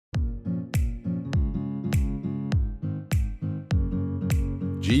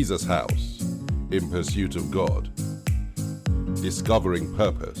Jesus House, in pursuit of God, discovering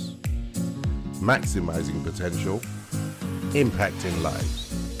purpose, maximizing potential, impacting lives.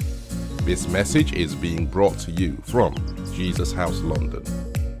 This message is being brought to you from Jesus House London.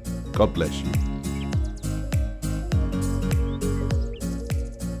 God bless you.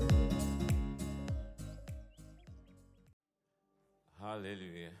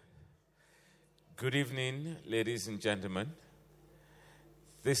 Hallelujah. Good evening, ladies and gentlemen.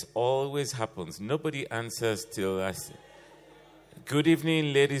 This always happens. Nobody answers till I say, good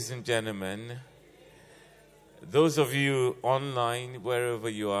evening, ladies and gentlemen. Those of you online, wherever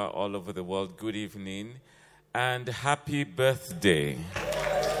you are, all over the world, good evening and happy birthday.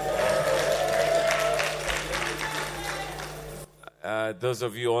 Those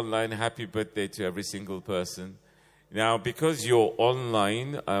of you online, happy birthday to every single person. Now, because you're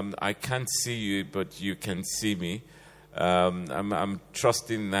online, I can't see you, but you can see me. I'm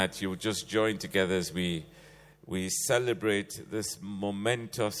trusting that you'll just join together as we celebrate this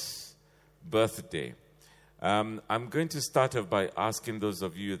momentous birthday. I'm going to start off by asking those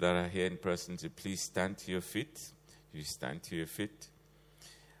of you that are here in person to please stand to your feet. You stand to your feet.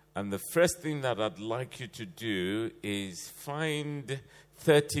 And the first thing that I'd like you to do is find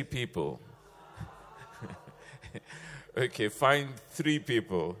 30 people. Okay, find 3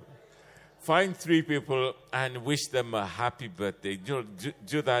 people. Find 3 people and wish them a happy birthday.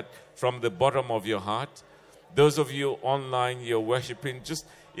 Do that from the bottom of your heart. Those of you online, you're worshiping, just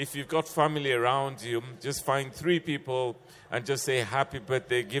if you've got family around you, just find 3 people and just say happy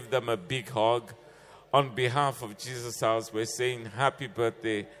birthday. Give them a big hug. On behalf of Jesus House, we're saying happy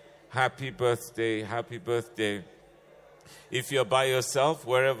birthday, happy birthday, happy birthday. If you're by yourself,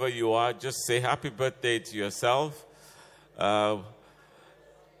 wherever you are, just say happy birthday to yourself.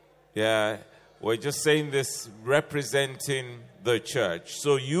 We're just saying this representing the church.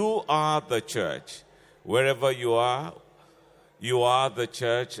 So you are the church. Wherever you are the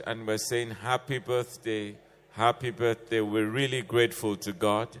church, and we're saying happy birthday, happy birthday. We're really grateful to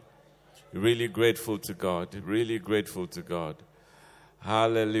God. Really grateful to God. Really grateful to God.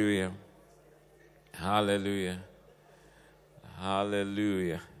 Hallelujah. Hallelujah.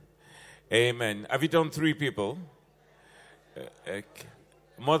 Hallelujah. Amen. Have you done 3 people? Okay.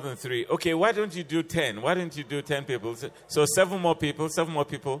 More than 3. Okay, why don't you do 10? Why don't you do 10 people? So 7 more people, 7 more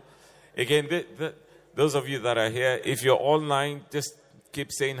people. Again, those of you that are here, if you're online, just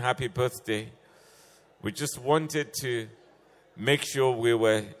keep saying happy birthday. We just wanted to make sure we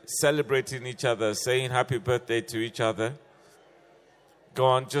were celebrating each other, saying happy birthday to each other. Go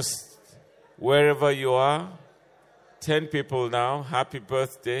on, just wherever you are, 10 people now, happy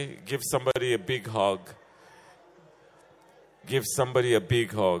birthday. Give somebody a big hug. Give somebody a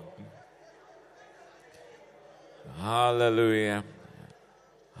big hug. Hallelujah.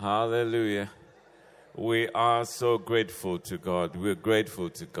 Hallelujah. We are so grateful to God. We're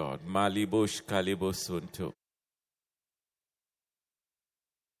grateful to God. Malibush kalibusunto.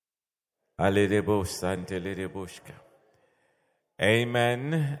 Alelebushka.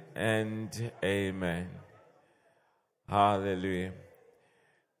 Amen and amen. Hallelujah.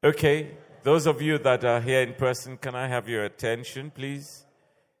 Okay. Those of you that are here in person, can I have your attention, please?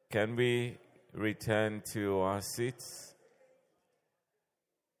 Can we return to our seats?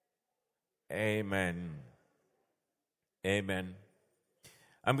 Amen. Amen.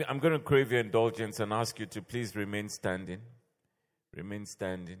 I'm going to crave your indulgence and ask you to please remain standing. Remain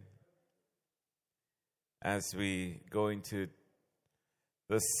standing as we go into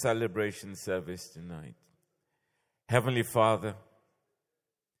the celebration service tonight. Heavenly Father,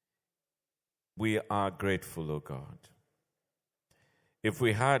 we are grateful, O God. If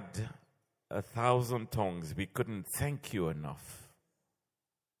we had 1,000 tongues, we couldn't thank you enough.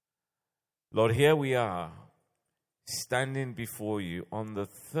 Lord, here we are, standing before you on the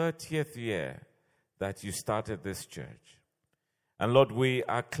 30th year that you started this church. And Lord, we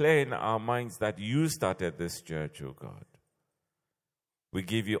are clear in our minds that you started this church, O God. We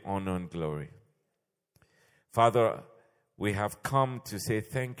give you honor and glory. Father, we have come to say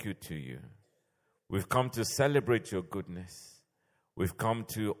thank you to you. We've come to celebrate your goodness. We've come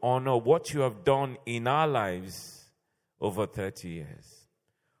to honor what you have done in our lives over 30 years.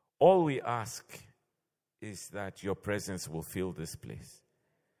 All we ask is that your presence will fill this place.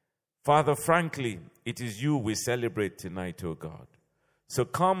 Father, frankly, it is you we celebrate tonight, O God. So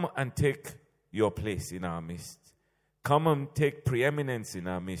come and take your place in our midst. Come and take preeminence in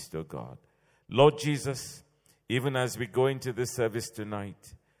our midst, O God. Lord Jesus, even as we go into this service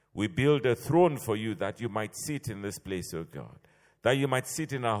tonight, we build a throne for you that you might sit in this place, O God. That you might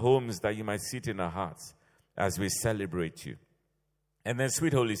sit in our homes, that you might sit in our hearts as we celebrate you. And then,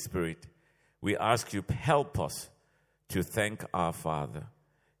 sweet Holy Spirit, we ask you, help us to thank our Father.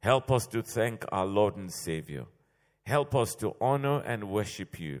 Help us to thank our Lord and Savior. Help us to honor and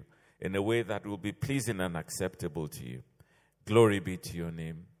worship you in a way that will be pleasing and acceptable to you. Glory be to your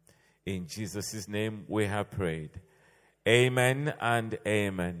name. In Jesus' name we have prayed. Amen and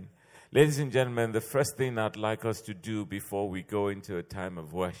amen. Ladies and gentlemen, the first thing I'd like us to do before we go into a time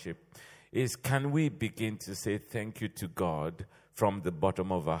of worship is, can we begin to say thank you to God from the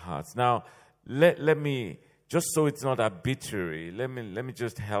bottom of our hearts? Now, let me, just so it's not arbitrary, let me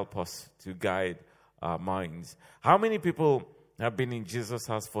just help us to guide our minds. How many people have been in Jesus'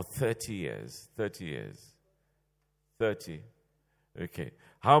 house for 30 years? 30 years. 30. Okay.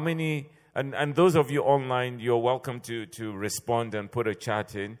 How many, and those of you online, you're welcome to respond and put a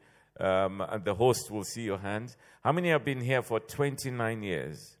chat in. And the host will see your hands. How many have been here for 29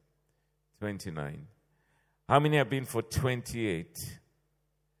 years? 29. How many have been for 28?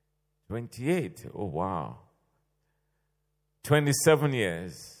 28. Oh, wow. 27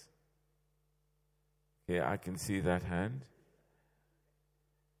 years. Okay, I can see that hand.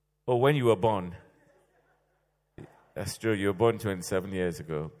 Oh, when you were born. That's true, you were born 27 years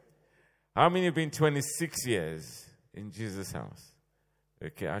ago. How many have been 26 years in Jesus' house?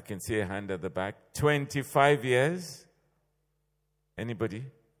 Okay, I can see a hand at the back. 25 years? Anybody?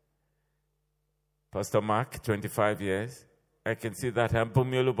 Pastor Mark, 25 years. I can see that hand.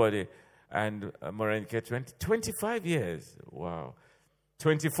 Pumiolu Body and Morenike, 25 years. Wow.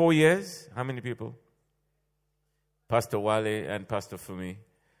 24 years? How many people? Pastor Wale and Pastor Fumi.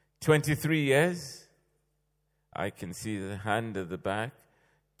 23 years? I can see the hand at the back.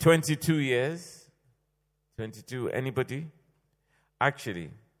 22 years? 22. Anybody? Actually,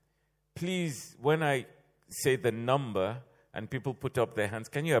 please, when I say the number and people put up their hands,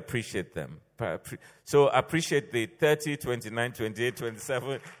 can you appreciate them? So appreciate the 30, 29, 28,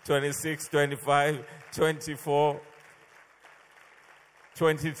 27, 26, 25, 24,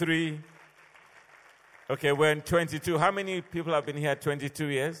 23. Okay, we're in 22. How many people have been here 22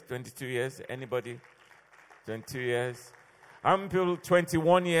 years? 22 years? Anybody? 22 years. How many people?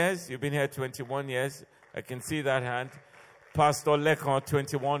 21 years. You've been here 21 years. I can see that hand. Pastor Lekon,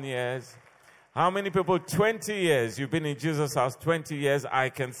 21 years. How many people? 20 years. You've been in Jesus' house 20 years. I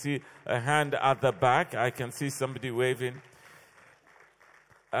can see a hand at the back. I can see somebody waving.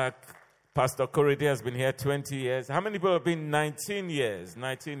 Pastor Korede has been here 20 years. How many people have been 19 years?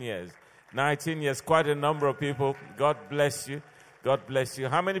 19 years. 19 years. Quite a number of people. God bless you. God bless you.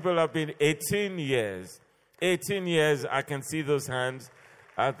 How many people have been 18 years? 18 years. I can see those hands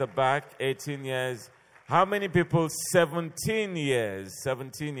at the back. 18 years. How many people? 17 years.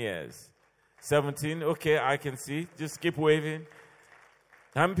 17 years. 17. Okay, I can see. Just keep waving.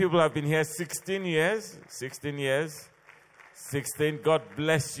 How many people have been here? 16 years. 16 years. 16. God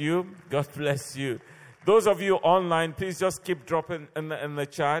bless you. God bless you. Those of you online, please just keep dropping in the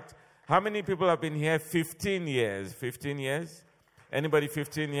chat. How many people have been here 15 years? 15 years? Anybody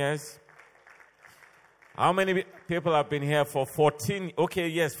 15 years? How many people have been here for 14? Okay,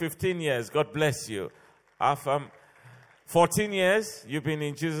 yes, 15 years. God bless you. 14 years? You've been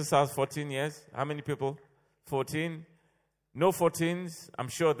in Jesus' house 14 years? How many people? 14? No 14s? I'm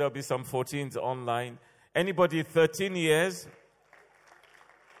sure there'll be some 14s online. Anybody 13 years?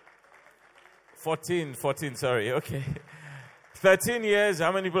 14, sorry, okay. 13 years.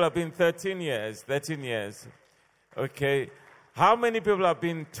 How many people have been 13 years? 13 years. Okay. How many people have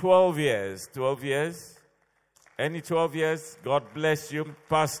been 12 years? 12 years? Any 12 years? God bless you.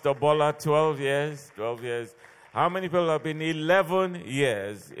 Pastor Bola, 12 years. 12 years. How many people have been 11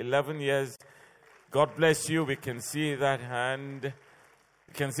 years? 11 years. God bless you. We can see that hand.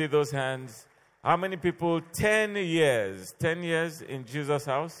 We can see those hands. How many people? 10 years. 10 years in Jesus'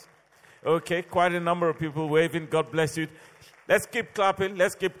 house. Okay, quite a number of people waving. God bless you. Let's keep clapping.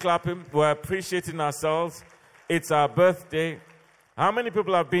 Let's keep clapping. We're appreciating ourselves. It's our birthday. How many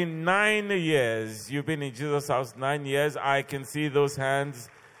people have been 9 years? You've been in Jesus' house 9 years. I can see those hands.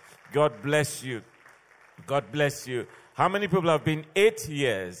 God bless you. God bless you. How many people have been 8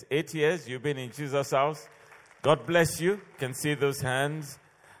 years? 8 years. You've been in Jesus' house. God bless you. Can see those hands.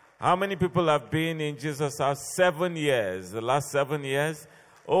 How many people have been in Jesus' house? 7 years. The last 7 years.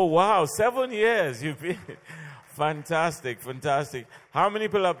 Oh, wow. 7 years you've been. Fantastic, fantastic. How many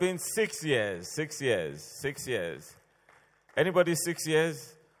people have been 6 years? 6 years. 6 years. Anybody 6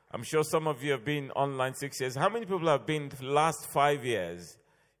 years? I'm sure some of you have been online 6 years. How many people have been the last 5 years?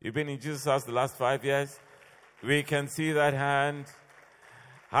 You've been in Jesus' house the last 5 years? We can see that hand.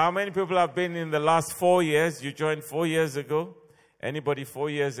 How many people have been in the last 4 years? You joined 4 years ago? Anybody 4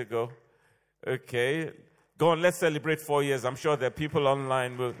 years ago? Okay. Go on, let's celebrate 4 years. I'm sure there are people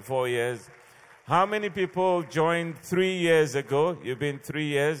online with 4 years. How many people joined 3 years ago? You've been 3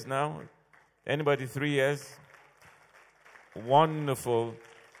 years now? Anybody 3 years? Wonderful.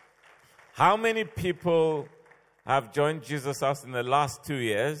 How many people have joined Jesus House in the last 2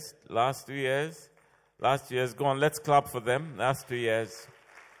 years? Last 2 years? Last 2 years. Go on, let's clap for them. Last 2 years.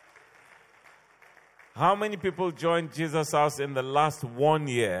 How many people joined Jesus House in the last 1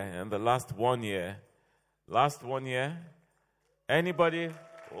 year? In the last 1 year? Last 1 year? Anybody?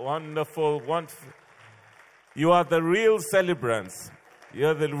 Wonderful. You are the real celebrants.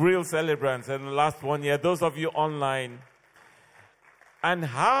 You're the real celebrants in the last 1 year. Those of you online. And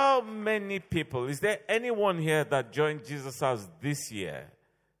how many people, is there anyone here that joined Jesus House this year?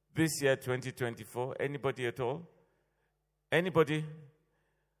 This year, 2024? Anybody at all? Anybody?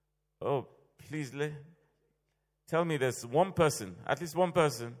 Oh, please tell me there's one person, at least one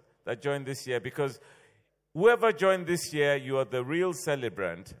person that joined this year, because whoever joined this year, you are the real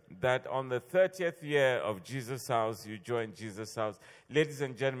celebrant that on the 30th year of Jesus House, you joined Jesus House. Ladies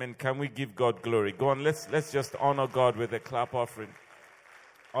and gentlemen, can we give God glory? Go on, let's just honor God with a clap offering.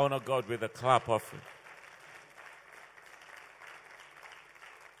 Honor God with a clap offering.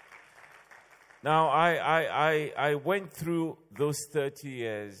 Now, I went through those 30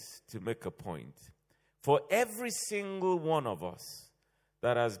 years to make a point. For every single one of us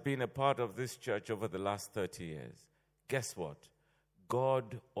that has been a part of this church over the last 30 years, guess what?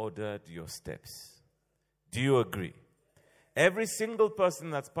 God ordered your steps. Do you agree? Every single person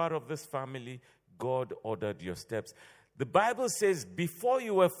that's part of this family, God ordered your steps. The Bible says, before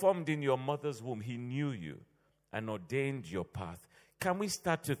you were formed in your mother's womb, He knew you and ordained your path. Can we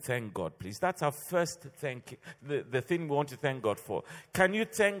start to thank God, please? That's our first the thing we want to thank God for. Can you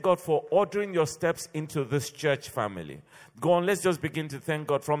thank God for ordering your steps into this church family? Go on, let's just begin to thank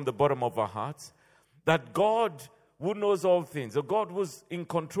God from the bottom of our hearts. That God, who knows all things, so God was in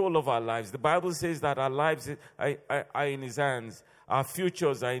control of our lives. The Bible says that our lives are in His hands. Our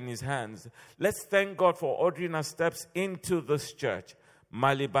futures are in His hands. Let's thank God for ordering our steps into this church.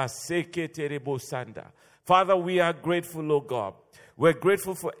 Father, we are grateful, O God. We're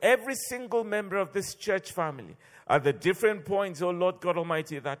grateful for every single member of this church family. At the different points, oh Lord God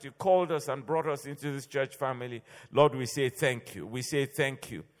Almighty, that you called us and brought us into this church family. Lord, we say thank you. We say thank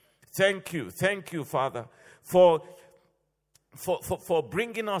you. Thank you. Thank you, Father, for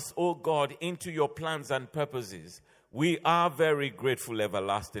bringing us, oh God, into your plans and purposes. We are very grateful,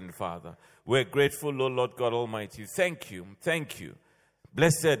 everlasting Father. We're grateful, oh Lord God Almighty. Thank you. Thank you.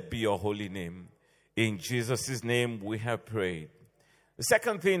 Blessed be your holy name. In Jesus' name we have prayed. The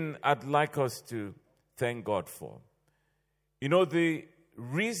second thing I'd like us to thank God for. You know, the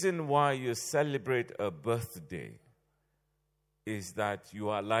reason why you celebrate a birthday is that you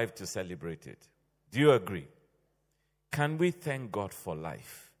are alive to celebrate it. Do you agree? Can we thank God for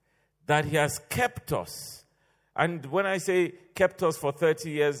life? That He has kept us. And when I say kept us for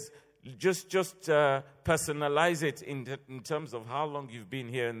 30 years, just personalize it in terms of how long you've been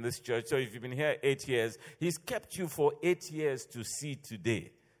here in this church. So if you've been here 8 years, He's kept you for 8 years to see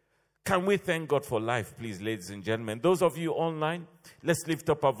today. Can we thank God for life, please, ladies and gentlemen? Those of you online, let's lift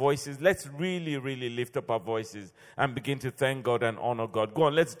up our voices. Let's really, really lift up our voices and begin to thank God and honor God. Go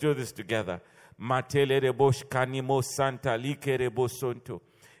on, let's do this together. Matele rebosh kanimo santa like rebosonto.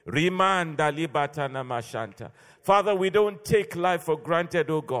 Rimanda libatana mashanta. Father, we don't take life for granted,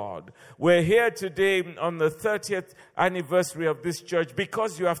 oh God. We're here today on the 30th anniversary of this church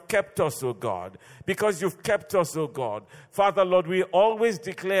because you have kept us, oh God. Because you've kept us, oh God. Father, Lord, we always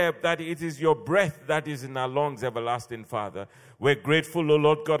declare that it is your breath that is in our lungs, everlasting Father. We're grateful, oh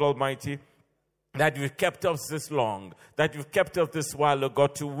Lord God Almighty, that you've kept us this long, that you've kept us this while, oh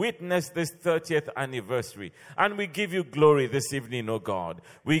God, to witness this 30th anniversary. And we give you glory this evening, oh God.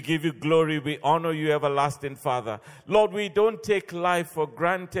 We give you glory. We honor you, everlasting Father. Lord, we don't take life for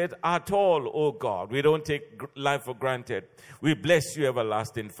granted at all, oh God. We don't take life for granted. We bless you,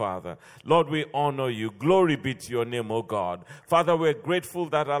 everlasting Father. Lord, we honor you. Glory be to your name, oh God. Father, we're grateful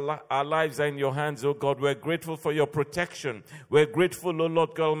that our lives are in your hands, oh God. We're grateful for your protection. We're grateful, oh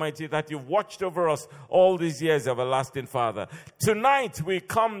Lord God Almighty, that you've watched over us all these years, everlasting Father. Tonight we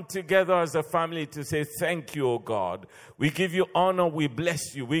come together as a family to say thank you, O God. We give you honor, we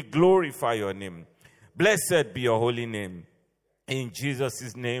bless you, we glorify your name. Blessed be your holy name. In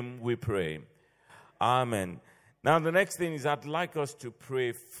Jesus' name we pray. Amen. Now the next thing is I'd like us to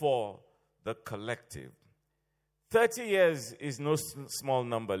pray for the collective. 30 years is no small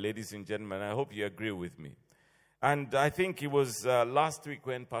number, ladies and gentlemen. I hope you agree with me. And I think it was last week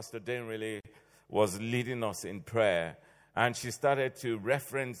when Pastor Denrele was leading us in prayer, and she started to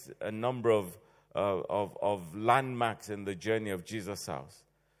reference a number of landmarks in the journey of Jesus House.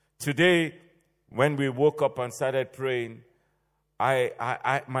 Today, when we woke up and started praying,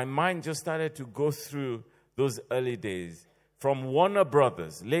 my mind just started to go through those early days. From Warner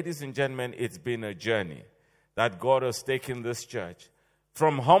Brothers, ladies and gentlemen, it's been a journey that God has taken this church.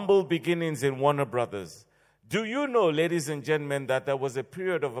 From humble beginnings in Warner Brothers. Do you know, ladies and gentlemen, that there was a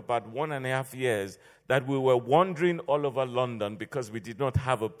period of about 1.5 years that we were wandering all over London because we did not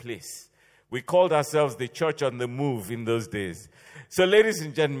have a place. We called ourselves the Church on the Move in those days. So, ladies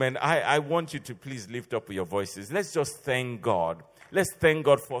and gentlemen, I want you to please lift up your voices. Let's just thank God. Let's thank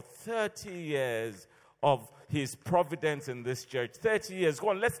God for 30 years of His providence in this church. 30 years. Go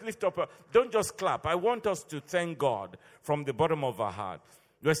on, let's lift up. Don't just clap. I want us to thank God from the bottom of our heart.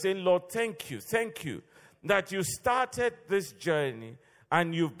 We're saying, Lord, thank you that you started this journey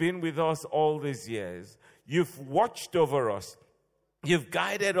and you've been with us all these years. You've watched over us. You've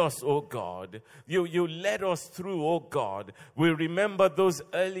guided us, oh God. You led us through, oh God. We remember those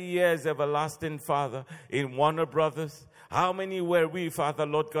early years, everlasting Father, in Warner Brothers. How many were we, Father,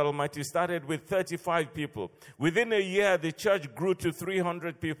 Lord God Almighty? Started with 35 people. Within a year, the church grew to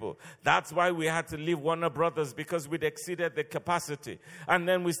 300 people. That's why we had to leave Warner Brothers, because we'd exceeded the capacity. And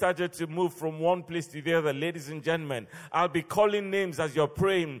then we started to move from one place to the other. Ladies and gentlemen, I'll be calling names as you're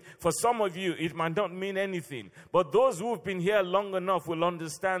praying. For some of you, it might not mean anything. But those who've been here long enough will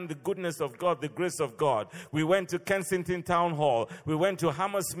understand the goodness of God, the grace of God. We went to Kensington Town Hall. We went to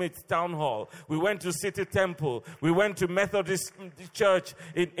Hammersmith Town Hall. We went to City Temple. We went to Methodist Church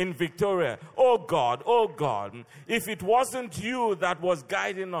in Victoria. Oh God, if it wasn't you that was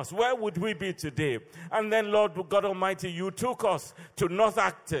guiding us, where would we be today? And then, Lord God Almighty, you took us to North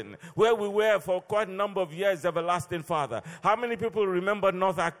Acton, where we were for quite a number of years, everlasting Father. How many people remember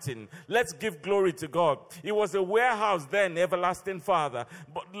North Acton? Let's give glory to God. It was a warehouse then, everlasting Father.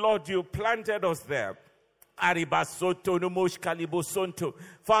 But Lord, you planted us there.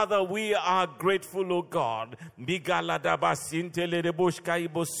 Father, we are grateful, oh God.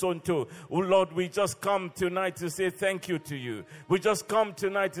 Oh Lord, we just come tonight to say thank you to you. We just come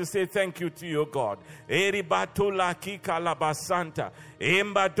tonight to say thank you to you, God.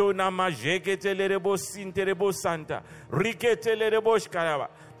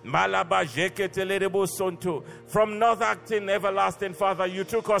 From North Acton, everlasting Father, you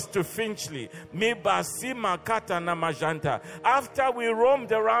took us to Finchley. After we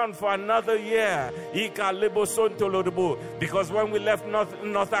roamed around for another year, because when we left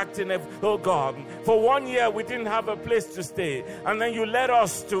North Acton, oh God, for 1 year we didn't have a place to stay, and then you led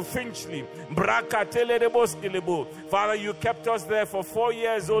us to Finchley. Father, you kept us there for 4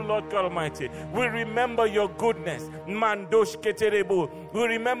 years, oh Lord God Almighty. We remember your goodness. We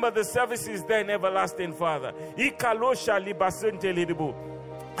remember the services then, everlasting Father. Ikalosha libasente lidibu.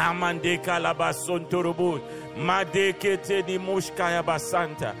 Amandeka labasontorobu. Madekete di mushkaya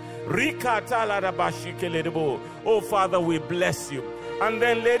basanta. Rikata larabashike lidibu. Oh Father, we bless you. And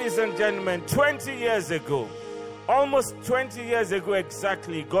then, ladies and gentlemen, 20 years ago, almost 20 years ago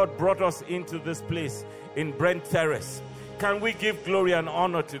exactly, God brought us into this place in Brent Terrace. Can we give glory and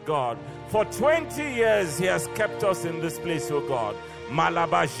honor to God? For 20 years, He has kept us in this place, oh God.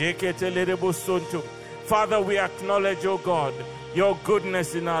 Father, we acknowledge, oh God, your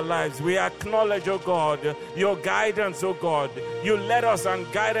goodness in our lives. We acknowledge, oh God, your guidance, oh God. You led us and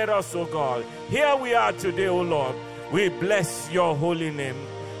guided us, oh God. Here we are today, oh Lord. We bless your holy name.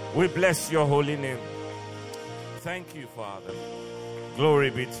 We bless your holy name. Thank you, Father. Glory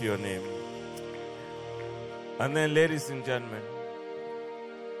be to your name. And then, ladies and gentlemen,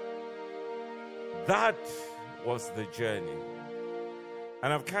 that was the journey.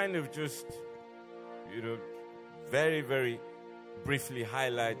 And I've kind of just, very, very briefly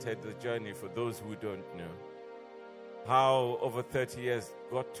highlighted the journey for those who don't know. How over 30 years,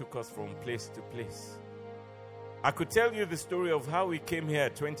 God took us from place to place. I could tell you the story of how we came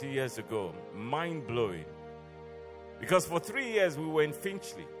here 20 years ago. Mind-blowing. Because for 3 years, we were in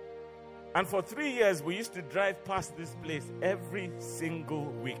Finchley. And for 3 years, we used to drive past this place every single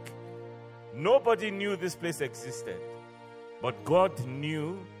week. Nobody knew this place existed. But God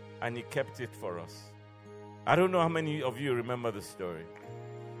knew, and He kept it for us. I don't know how many of you remember the story.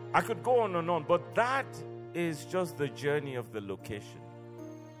 I could go on and on, but that is just the journey of the location.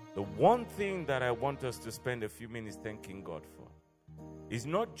 The one thing that I want us to spend a few minutes thanking God for is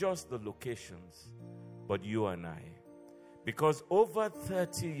not just the locations, but you and I. Because over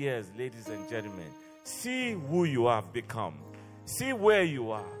 30 years, ladies and gentlemen, see who you have become. See where you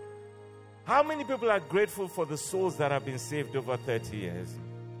are. How many people are grateful for the souls that have been saved over 30 years?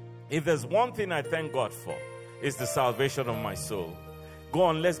 If there's one thing I thank God for, it's the salvation of my soul. Go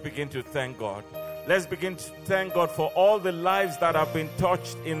on, let's begin to thank God. Let's begin to thank God for all the lives that have been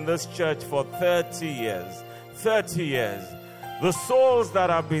touched in this church for 30 years. 30 years. The souls that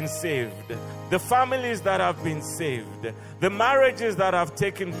have been saved. The families that have been saved. The marriages that have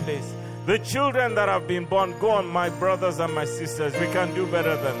taken place. The children that have been born. Go on, my brothers and my sisters. We can do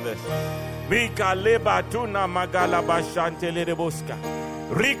better than this. Mika leba tuna magala bashantele reboska.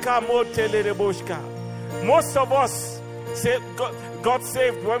 Rika motele reboska. Most of us got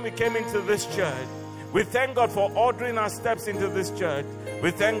saved when we came into this church. We thank God for ordering our steps into this church.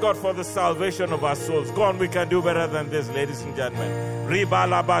 We thank God for the salvation of our souls. Go on, we can do better than this, ladies and gentlemen. We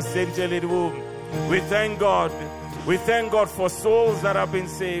thank God. We thank God for souls that have been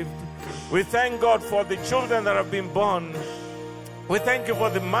saved. We thank God for the children that have been born. We thank you for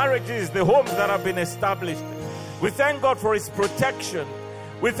the marriages, the homes that have been established. We thank God for His protection.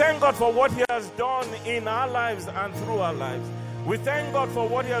 We thank God for what He has done in our lives and through our lives. We thank God for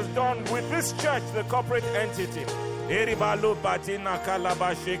what He has done with this church, the corporate entity.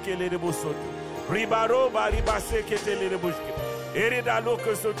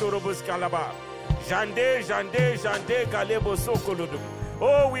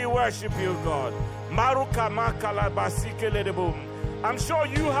 Oh, we worship you, God. I'm sure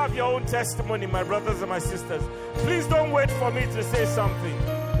you have your own testimony, my brothers and my sisters. Please don't wait for me to say something.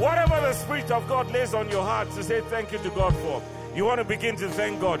 Whatever the Spirit of God lays on your heart to say thank you to God for, you want to begin to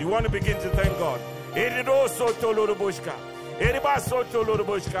thank God. You want to begin to thank God.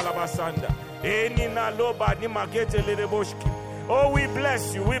 Oh, we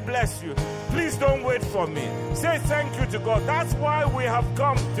bless you. We bless you. Please don't wait for me. Say thank you to God. That's why we have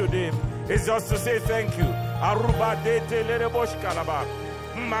come today. It's just to say thank you.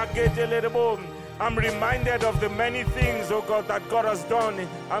 I'm reminded of the many things, oh God, that God has done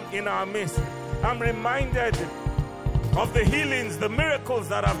in our midst. I'm reminded of the healings, the miracles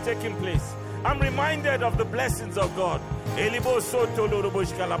that have taken place. I'm reminded of the blessings of God.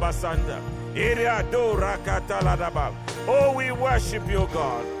 Oh, we worship you,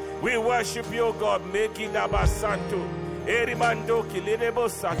 God. We worship you, God.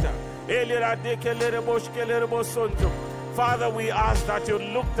 Father, we ask that you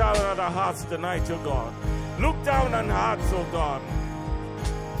look down at our hearts tonight, oh God. Look down on hearts, oh God.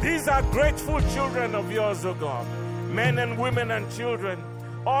 These are grateful children of yours, oh God. Men and women and children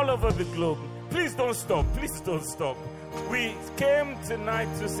all over the globe. Please don't stop. Please don't stop. We came tonight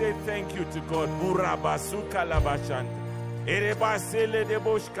to say thank you to God. Burabasuka labashant. Erebasele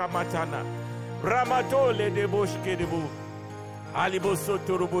deboshka matana. Ramatole deboshke debu.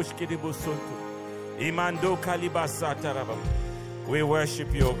 Alibosoto roboshke debosonto. Imando kalibasata rabam. We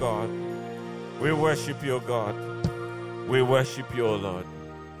worship you, God. We worship you, God. We worship you, Lord.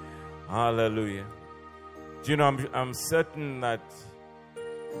 Hallelujah. Do you know, I'm certain that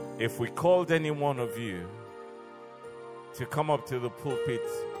if we called any one of you to come up to the pulpit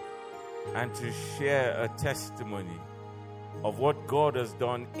and to share a testimony of what God has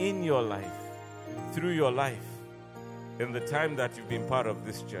done in your life, through your life, in the time that you've been part of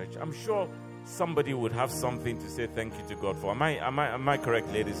this church, I'm sure somebody would have something to say thank you to God for. Am I correct,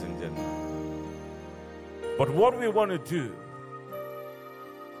 ladies and gentlemen? But what we want to do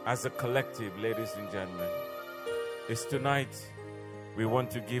as a collective, ladies and gentlemen, is tonight we want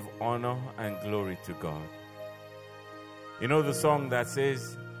to give honor and glory to God. You know the song that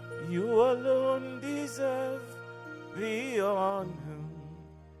says, you alone deserve the honor.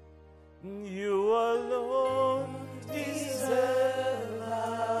 You alone deserve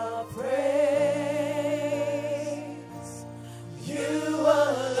our praise. You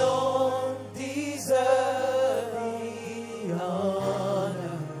alone deserve the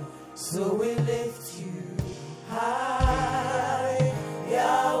honor. So we lift you high,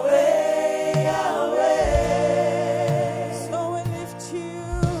 Yahweh, Yahweh. So we lift you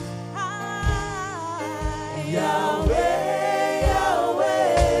high, Yahweh.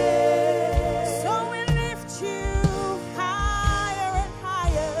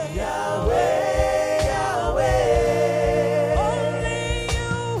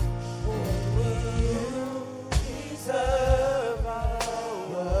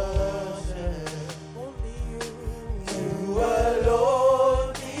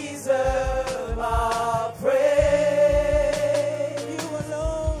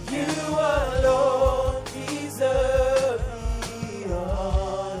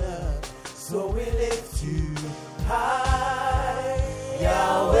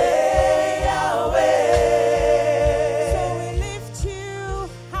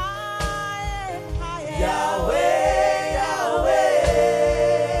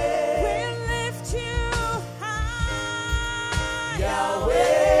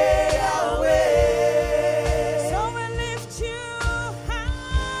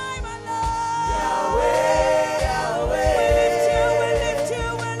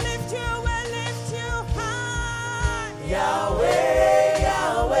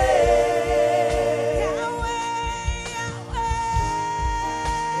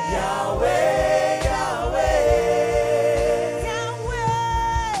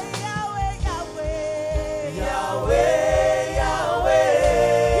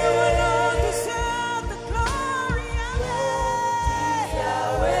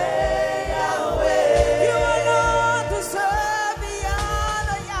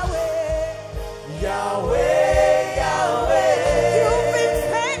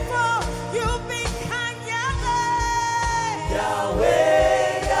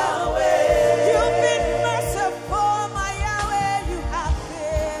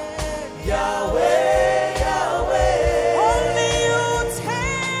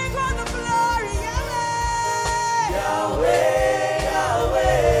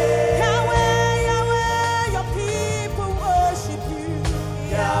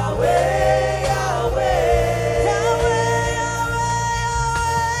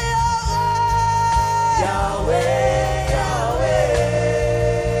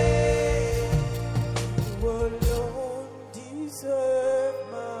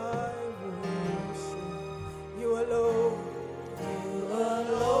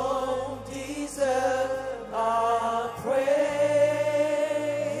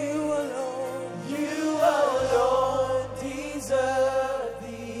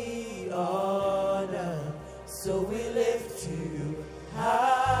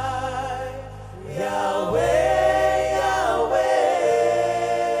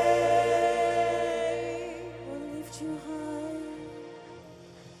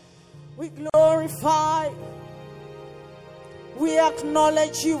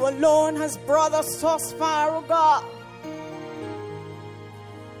 acknowledge you alone has brought us thus far, oh God.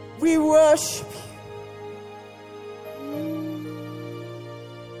 We worship you.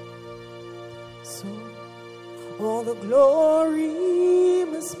 So all the glory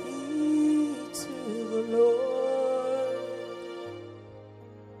must be to the Lord,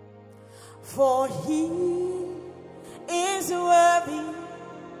 for he is worthy.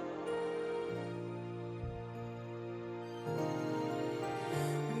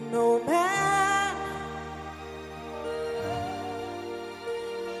 No man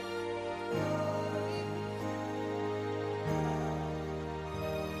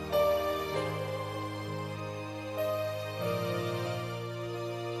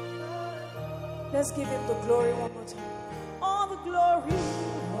Let's give him the glory one more time. All the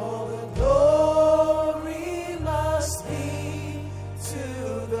glory must be to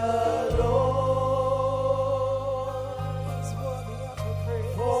the Lord. He's worthy of the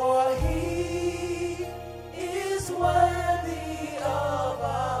praise. For he is worthy of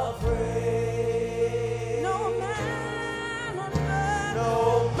our praise. No man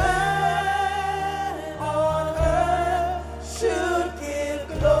on earth should give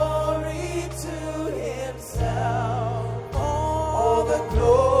glory to himself. All the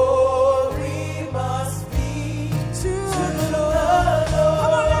glory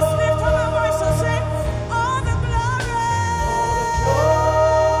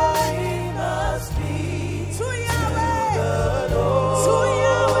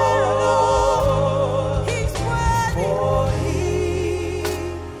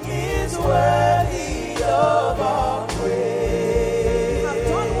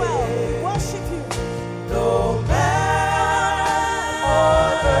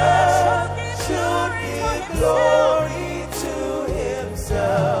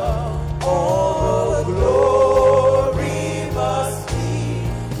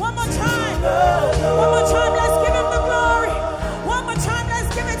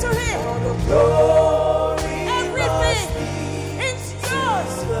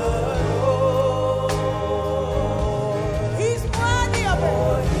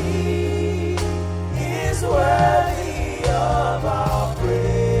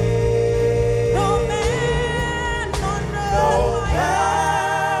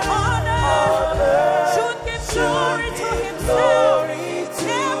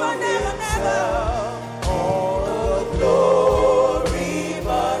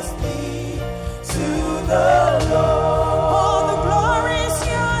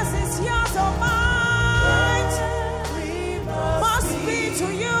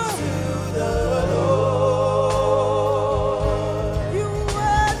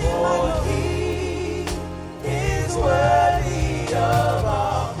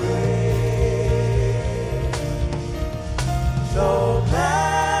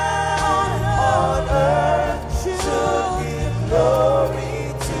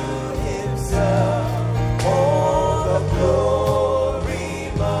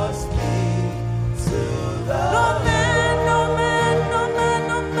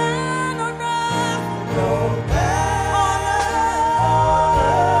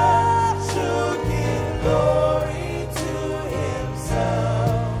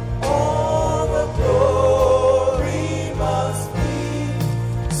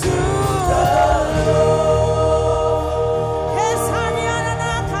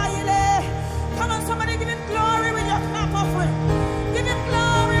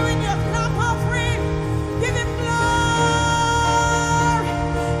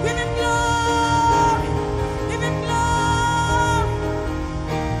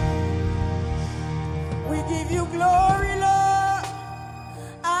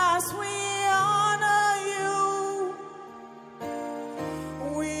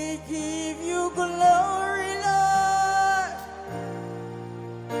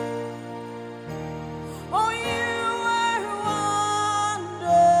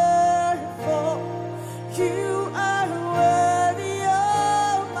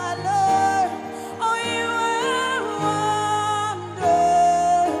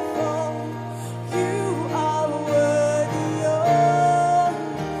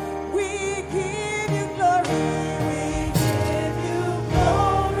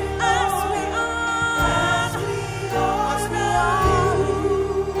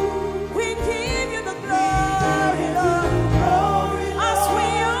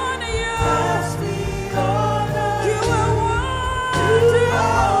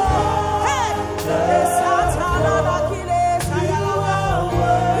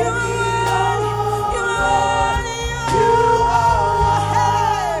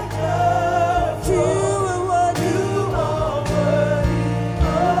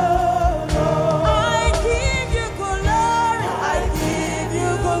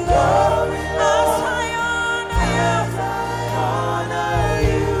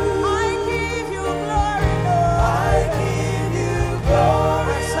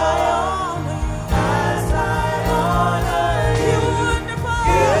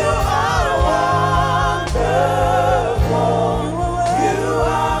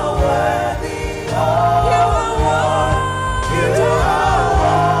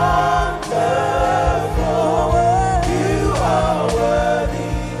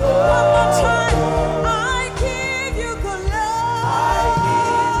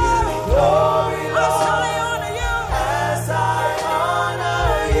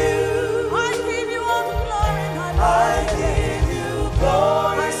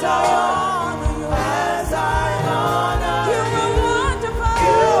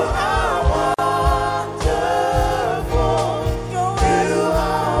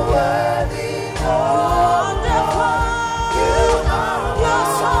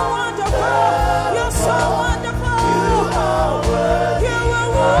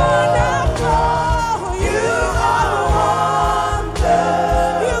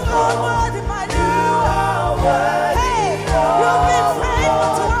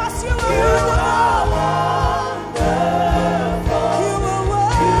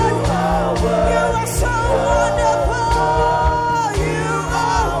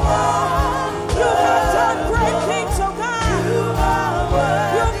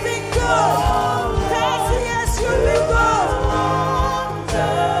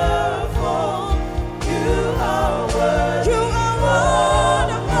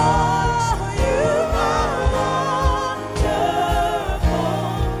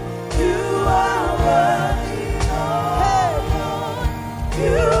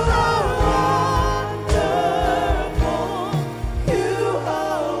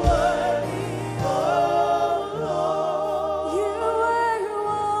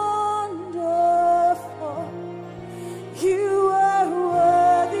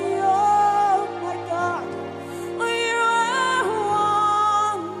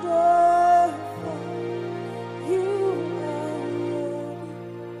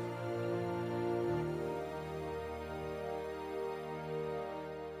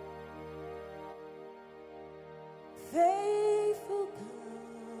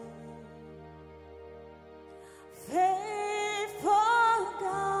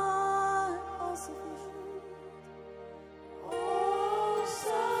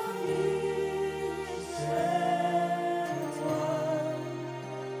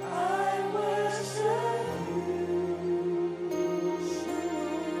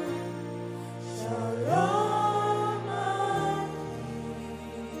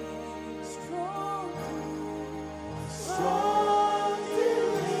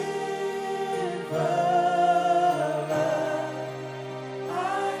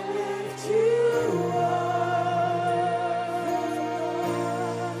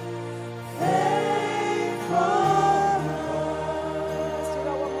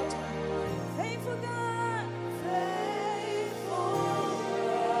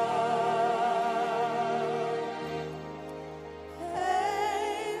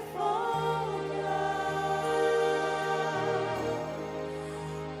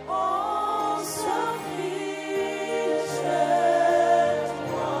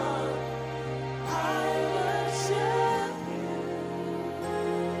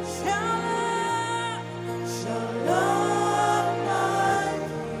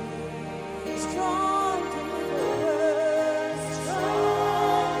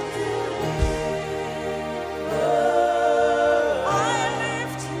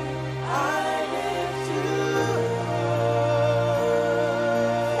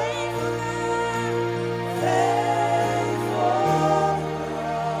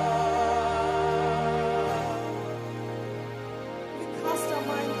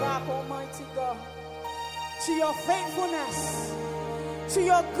To your faithfulness, to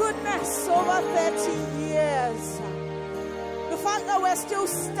your goodness over 30 years. The fact that we're still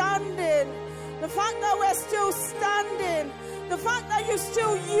standing, the fact that we're still standing, the fact that you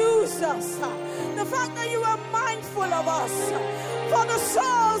still use us, the fact that you are mindful of us, for the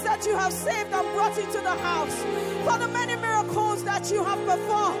souls that you have saved and brought into the house, for the many miracles that you have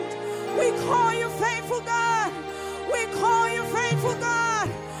performed. We call you faithful God. We call you faithful God.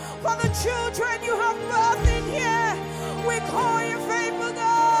 For the children you have birthed in here, we call you faithful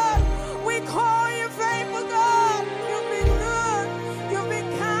God. We call you faithful God. You've been good. You've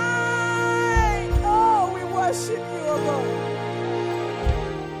been kind. Oh, we worship you, oh God.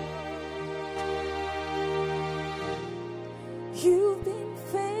 You've been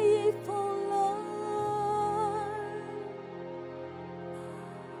faithful, Lord,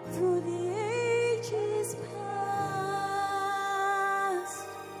 through the ages past.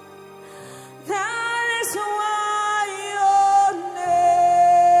 That is why your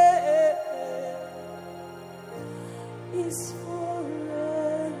name is forevermore.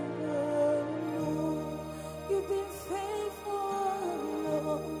 You've been faithful,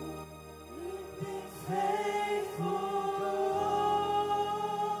 Lord. You've been faithful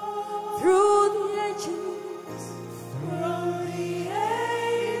through the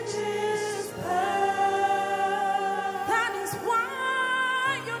ages past. That is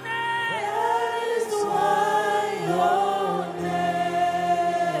why your name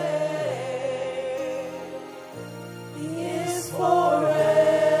is forevermore.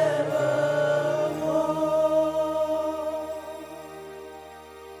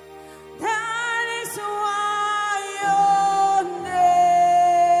 That is why your name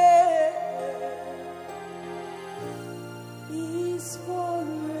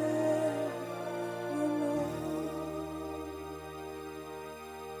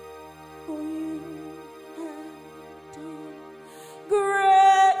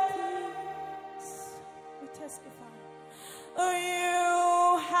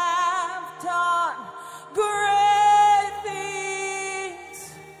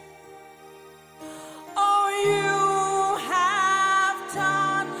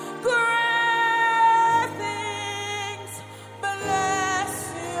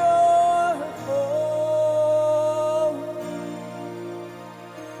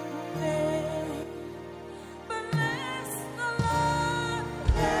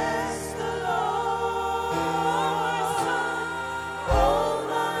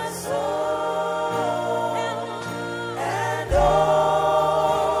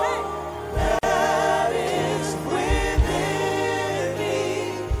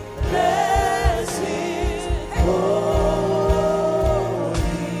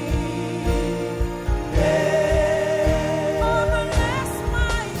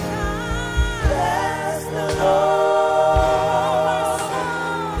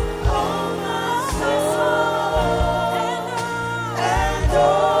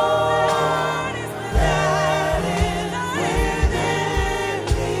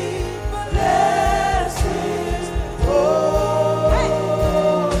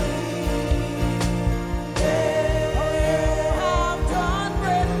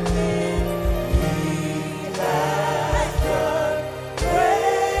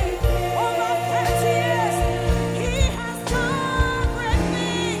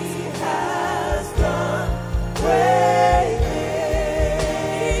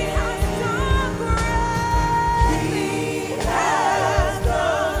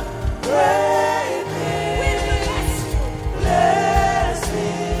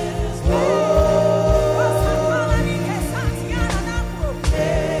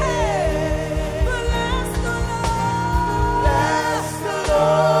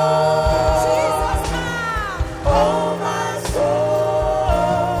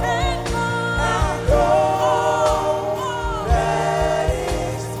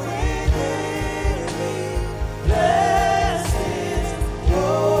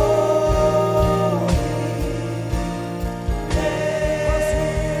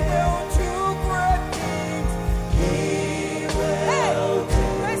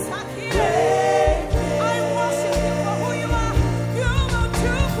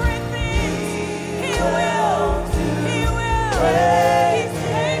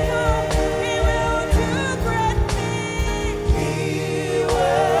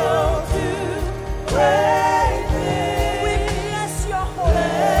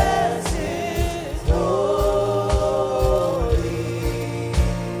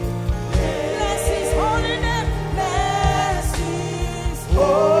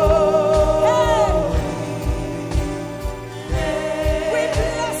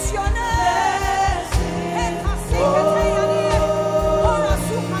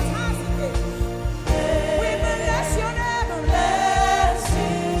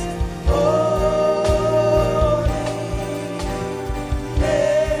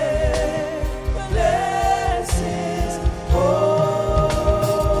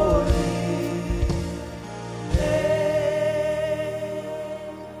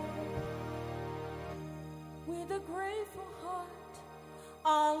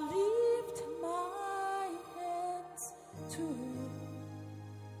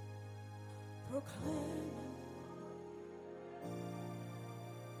proclaim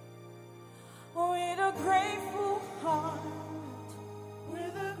with a grateful heart.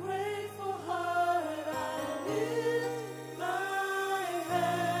 With a grateful heart, I lift my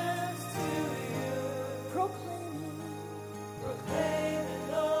hands to you, proclaiming,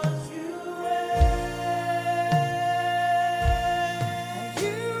 Lord, you reign.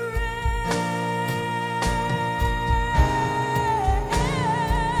 You reign.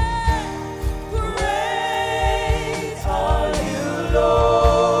 Great are you,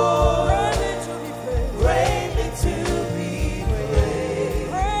 Lord. Greatly to be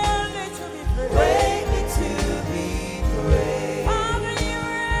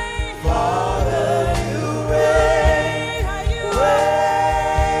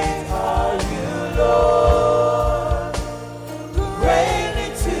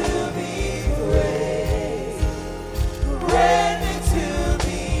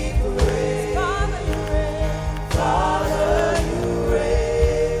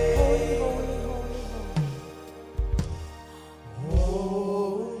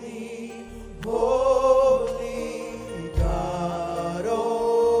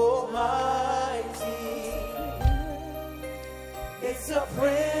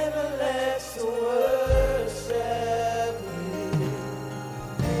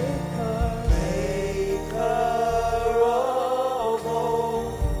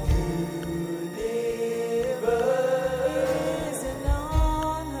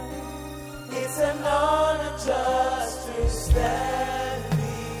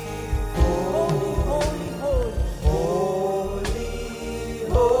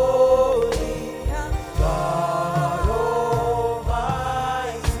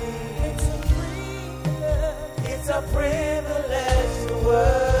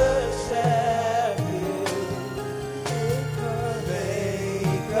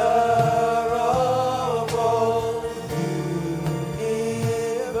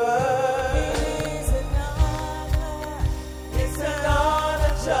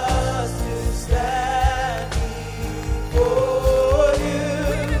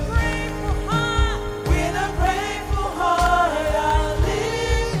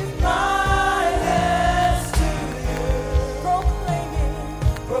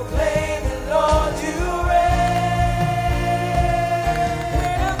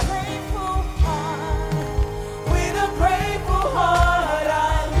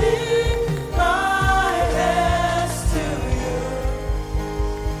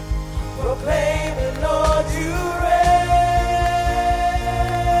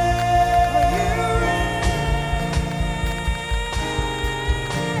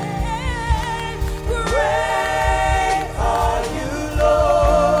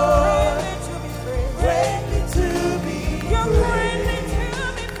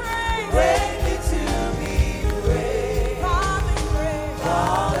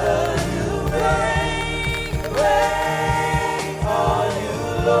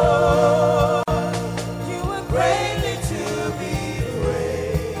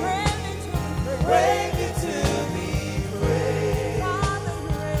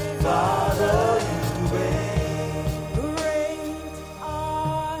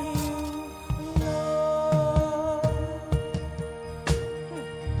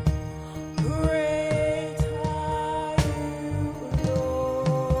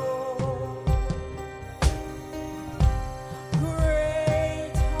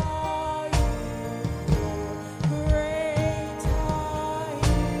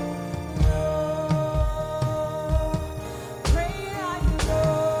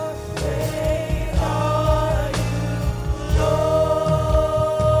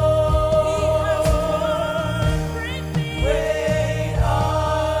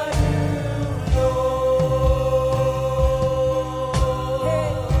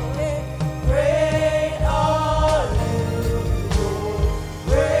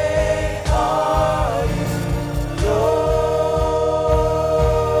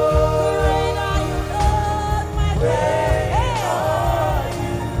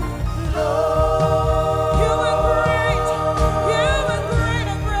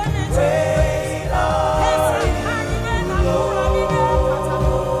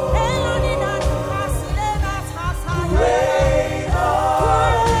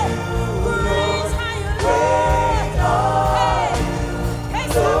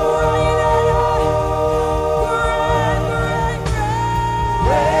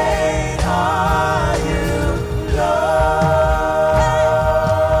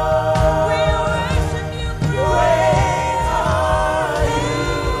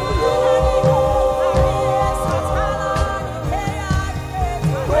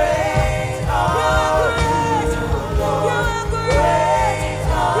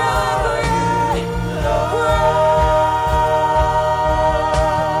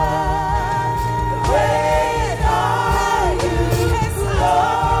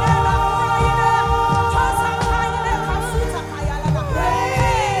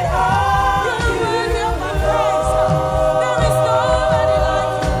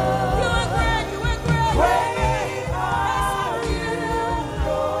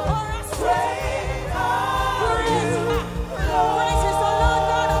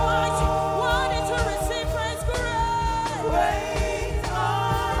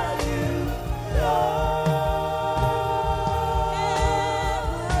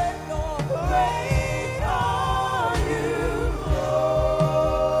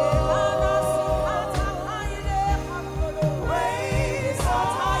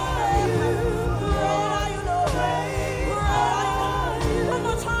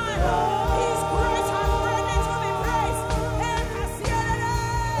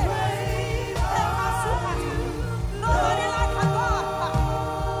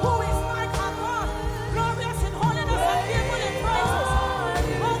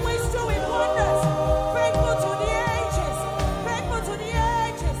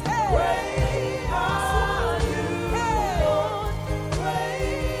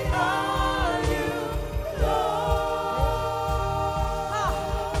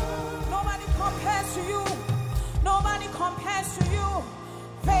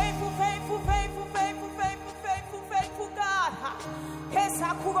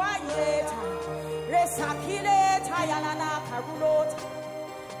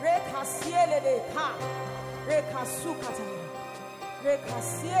Rekasiele de ka. Rekasukata.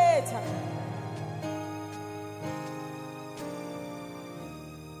 Rekasieta.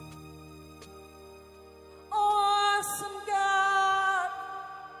 Awesome God,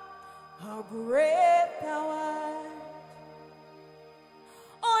 how great thou art.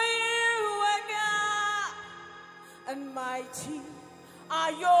 Oh, you are God, and mighty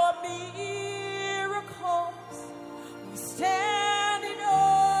are your miracles. We stand in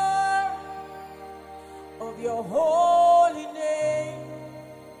awe of your holy name.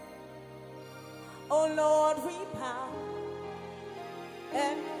 Oh Lord, we bow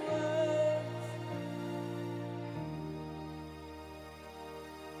and worship.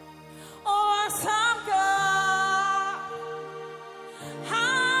 Awesome God,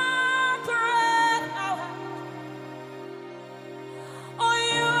 how great thou art. Oh,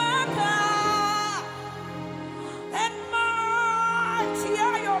 you are God, and mighty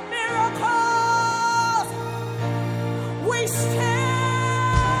are your miracles. We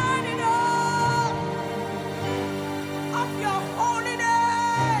stand in awe of your holy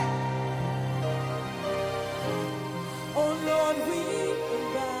name. Oh Lord, we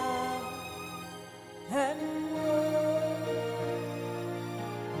bow and worship.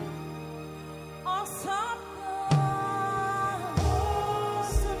 Awesome God,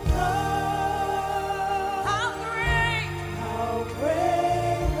 awesome God, how great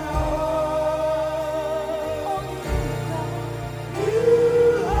thou art. Oh, you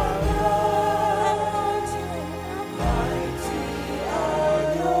are God, and mighty are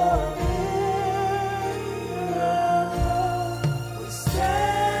your miracles. We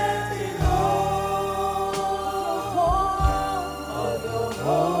stand in awe of your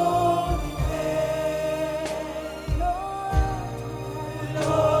holy name.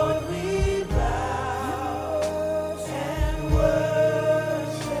 Lord, we bow and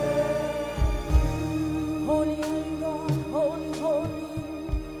worship. Holy God, holy, holy,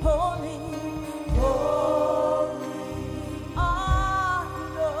 holy, holy are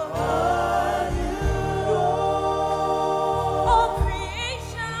you, Lord. All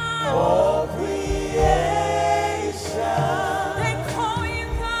creation, they call you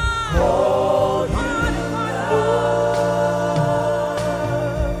God.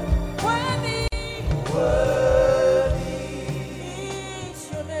 Holy worthy is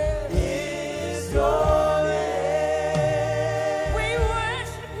your name. We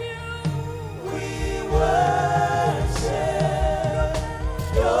worship you. We worship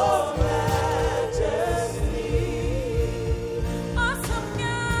your majesty. Awesome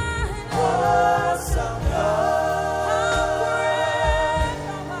God, awesome God,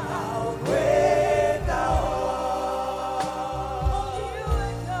 how great thou art. Oh, you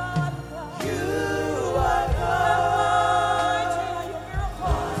are God, you are God, mighty are your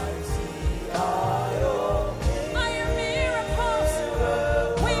miracles.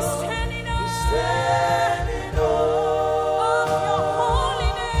 We stand in awe of your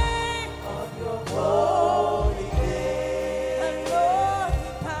holy name. And Lord,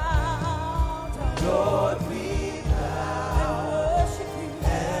 we bow and worship you.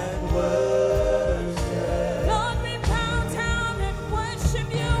 Lord, we bow down and worship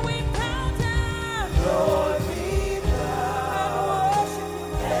you. We bow down. Lord, we bow and worship you.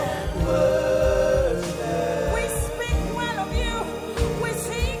 We speak well of you. We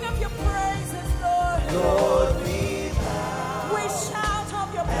sing of your praises, Lord. Lord, we bow. We shout of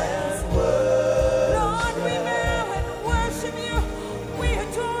your praises. Lord, we bow and worship you. We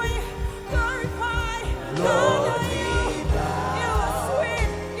adore you, glorify, honor you. You are sweet,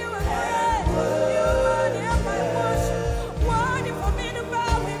 you are great, you are worthy of my worship. Worthy for me to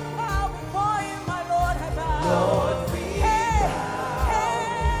bow before you, my Lord, I bow.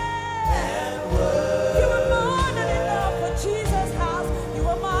 You are more than enough for Jesus' house. You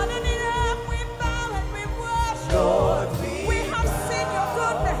are more than enough. We bow and we worship. We have seen your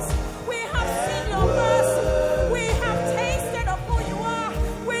goodness. We have seen your mercy. We have tasted of who you are.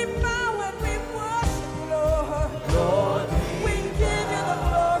 We bow and we worship you, Lord. We give you the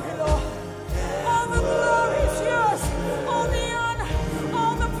glory, Lord. All the glory is yours. All the honor,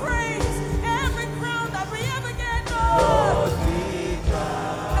 all the praise, every crown that we ever get, Lord.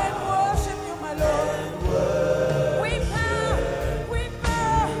 And worship you, my Lord. We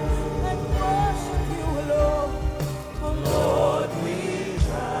bow and worship you, Lord. Oh, Lord, we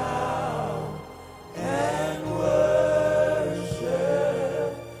bow and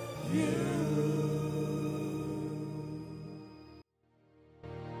worship you.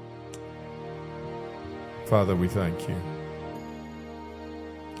 Father, we thank you.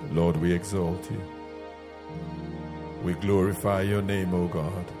 Lord, we exalt you. We glorify your name, O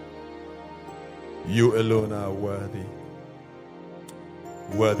God. You alone are worthy.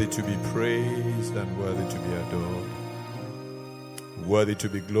 Worthy to be praised and worthy to be adored. Worthy to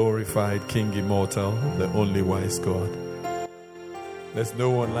be glorified, King immortal, the only wise God. There's no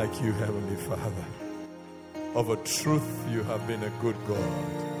one like you, Heavenly Father. Of a truth, you have been a good God,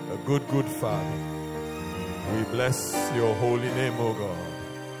 a good, good Father. We bless your holy name, O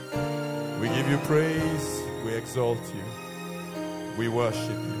God. We give you praise, we exalt you, we worship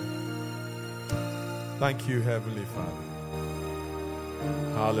you. Thank you, Heavenly Father.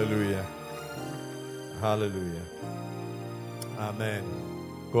 Hallelujah. Hallelujah. Amen.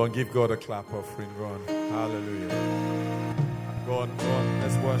 Go and give God a clap offering, Ron. Hallelujah. Go on,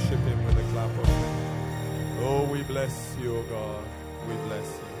 let's worship him with a clap offering. Oh, we bless you, O God. We bless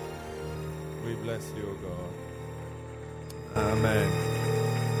you. We bless you, O God. Amen.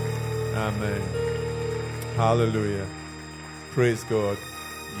 Amen. Hallelujah. Praise God.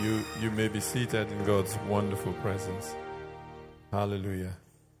 You may be seated in God's wonderful presence. Hallelujah.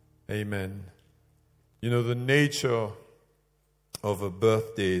 Amen. You know, the nature of a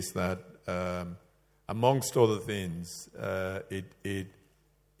birthday is that, amongst other things, it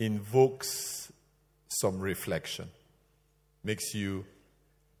invokes some reflection, makes you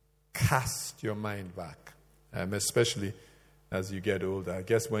cast your mind back, especially as you get older. I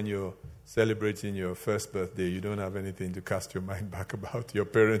guess when you're celebrating your first birthday, you don't have anything to cast your mind back about. Your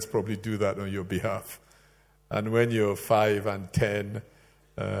parents probably do that on your behalf. And when you're 5 and 10,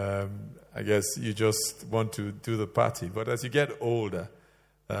 I guess you just want to do the party. But as you get older,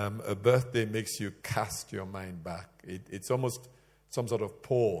 a birthday makes you cast your mind back. It's almost some sort of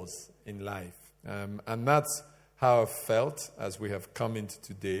pause in life. And that's how I felt as we have come into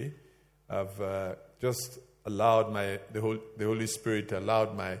today. I've just allowed the Holy Spirit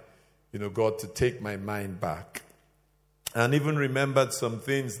allowed God to take my mind back, and even remembered some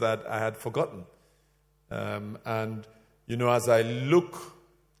things that I had forgotten. And as I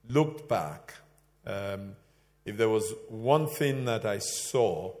looked back, if there was one thing that I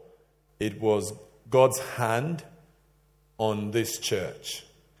saw, it was God's hand on this church.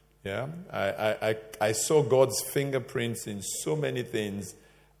 Yeah, I saw God's fingerprints in so many things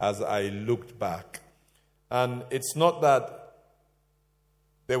as I looked back. And it's not that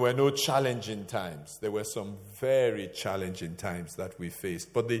there were no challenging times. There were some very challenging times that we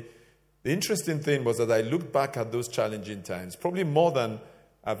faced. But the interesting thing was that I looked back at those challenging times, probably more than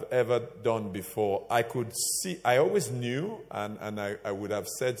I've ever done before. I could see, I always knew, and I would have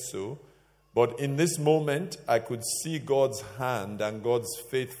said so, but in this moment, I could see God's hand and God's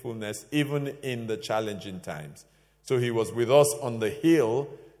faithfulness even in the challenging times. So he was with us on the hill,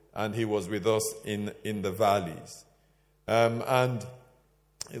 and he was with us in the valleys. And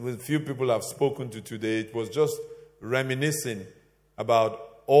it was a few people I've spoken to today. It was just reminiscing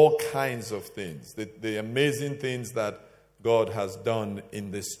about all kinds of things, the amazing things that God has done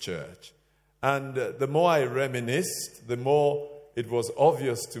in this church. And the more I reminisced, the more it was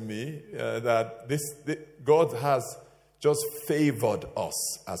obvious to me that God has just favored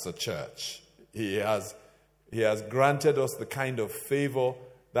us as a church. He has granted us the kind of favor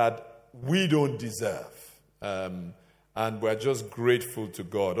that we don't deserve. And we're just grateful to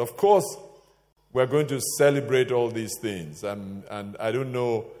God. Of course, we're going to celebrate all these things. And I don't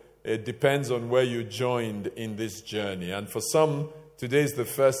know, it depends on where you joined in this journey. And for some, today is the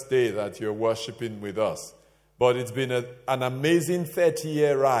first day that you're worshiping with us. But it's been an amazing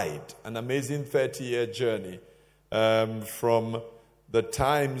 30-year ride, an amazing 30-year journey from the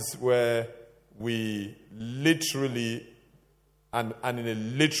times where we literally, and in a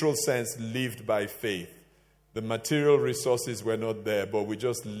literal sense, lived by faith. The material resources were not there, but we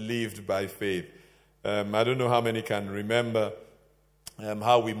just lived by faith. I don't know how many can remember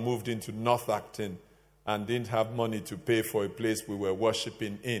how we moved into North Acton and didn't have money to pay for a place we were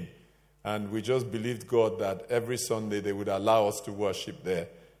worshiping in. And we just believed God that every Sunday they would allow us to worship there.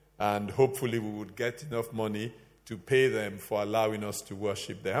 And hopefully we would get enough money to pay them for allowing us to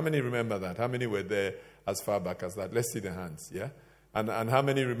worship there. How many remember that? How many were there as far back as that? Let's see the hands, yeah? And how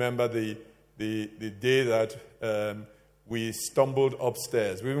many remember the day that we stumbled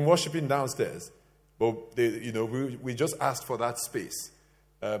upstairs? We've been worshiping downstairs, but we just asked for that space.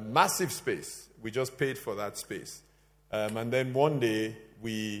 Massive space. We just paid for that space. And then one day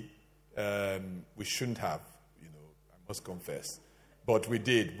we shouldn't have, I must confess. But we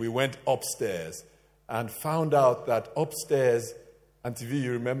did. We went upstairs and found out that upstairs, and TV,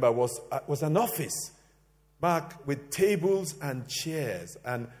 you remember, was an office, Mark, with tables and chairs.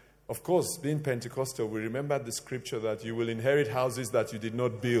 And, of course, being Pentecostal, we remember the scripture that you will inherit houses that you did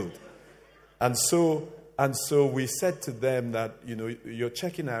not build. And so so we said to them that, you're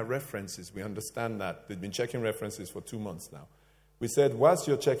checking our references. We understand that. They've been checking references for 2 months now. We said, whilst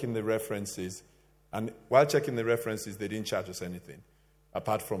you're checking the references, and while checking the references, they didn't charge us anything,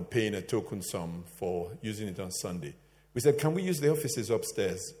 apart from paying a token sum for using it on Sunday. We said, can we use the offices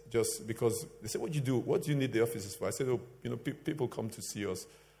upstairs? Just because they said, what do you need the offices for? I said, people come to see us,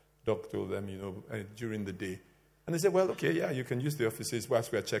 Doc told them, during the day. And they said, well, okay, yeah, you can use the offices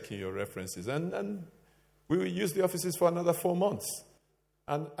whilst we are checking your references. And we will use the offices for another 4 months.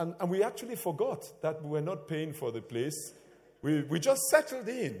 And we actually forgot that we were not paying for the place. We just settled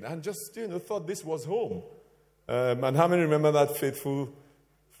in and just, thought this was home. And how many remember that fateful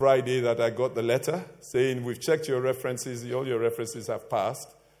Friday that I got the letter saying, we've checked your references, all your references have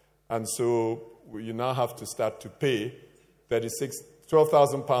passed, and so you now have to start to pay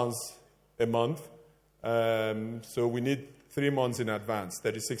 £12,000 a month. So we need 3 months in advance,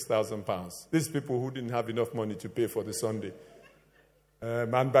 £36,000. These people who didn't have enough money to pay for the Sunday.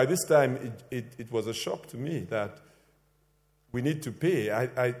 And by this time, it was a shock to me that we need to pay.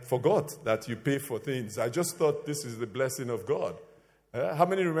 I forgot that you pay for things. I just thought this is the blessing of God. How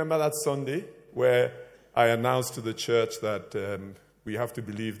many remember that Sunday where I announced to the church that we have to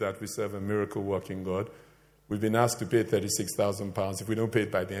believe that we serve a miracle-working God? We've been asked to pay £36,000. If we don't pay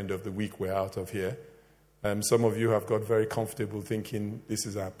it by the end of the week, we're out of here. Some of you have got very comfortable thinking this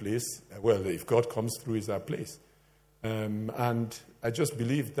is our place. Well, if God comes through, it's our place. And I just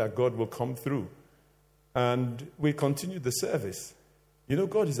believe that God will come through. And we continued the service.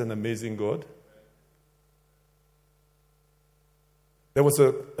 God is an amazing God. There was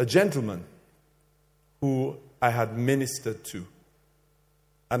a gentleman who I had ministered to.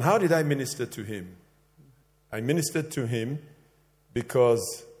 And how did I minister to him? I ministered to him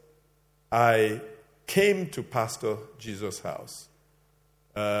because I came to Pastor Jesus' house.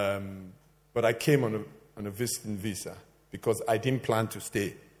 But I came on a visiting visa because I didn't plan to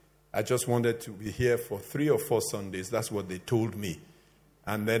stay. I just wanted to be here for 3 or 4 Sundays. That's what they told me.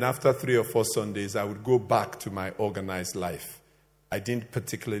 And then after 3 or 4 Sundays, I would go back to my organized life. I didn't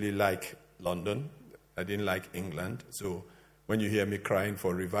particularly like London. I didn't like England. So when you hear me crying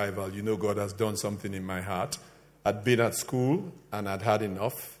for revival, God has done something in my heart. I'd been at school and I'd had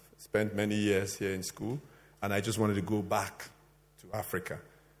enough. Spent many years here in school. And I just wanted to go back to Africa.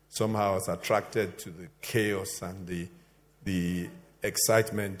 Somehow I was attracted to the chaos and the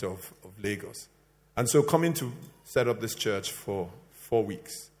excitement of Lagos. And so coming to set up this church for 4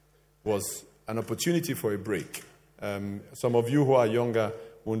 weeks was an opportunity for a break. Some of you who are younger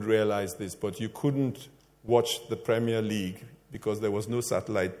won't realize this, but you couldn't watch the Premier League because there was no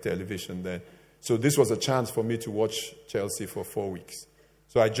satellite television then. So this was a chance for me to watch Chelsea for 4 weeks.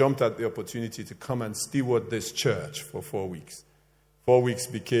 So I jumped at the opportunity to come and steward this church for 4 weeks. 4 weeks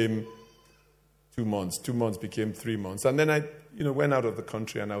became 2 months. 2 months became 3 months. And then I went out of the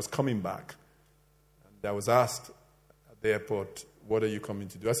country and I was coming back. And I was asked at the airport, what are you coming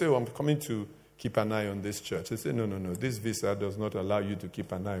to do? I said, I'm coming to keep an eye on this church. They said, no. This visa does not allow you to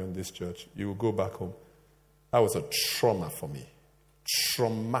keep an eye on this church. You will go back home. That was a trauma for me.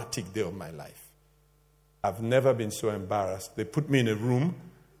 Traumatic day of my life. I've never been so embarrassed. They put me in a room.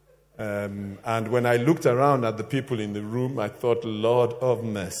 And when I looked around at the people in the room, I thought, Lord of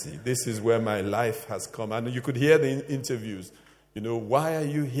mercy, this is where my life has come. And you could hear the interviews. Why are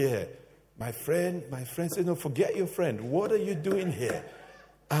you here? My friend said, no, forget your friend. What are you doing here?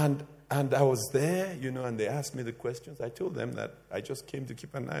 And I was there, and they asked me the questions. I told them that I just came to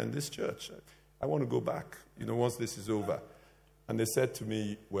keep an eye on this church. I want to go back, once this is over. And they said to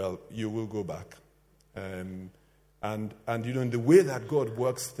me, well, you will go back. And in the way that God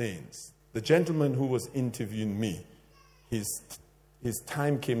works things, the gentleman who was interviewing me, his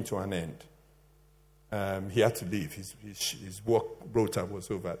time came to an end. He had to leave. His work rota was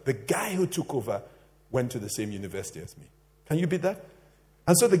over. The guy who took over went to the same university as me. Can you beat that?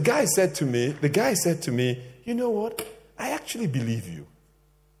 And so the guy said to me, you know what? I actually believe you.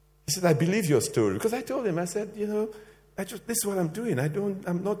 He said, I believe your story. Because I told him, I said, this is what I'm doing.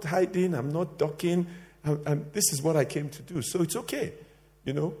 I'm not hiding. I'm not ducking. This is what I came to do. So it's okay.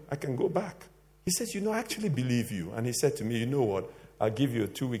 I can go back. He says, I actually believe you. And he said to me, you know what? I'll give you a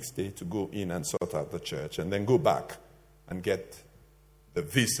 2-week stay to go in and sort out the church and then go back and get the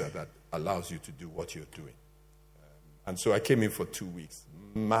visa that allows you to do what you're doing. And so I came in for 2 weeks,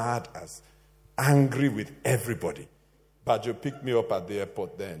 mad as angry with everybody. Bajo picked me up at the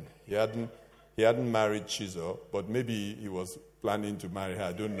airport then. He hadn't married Chizo, but maybe he was planning to marry her,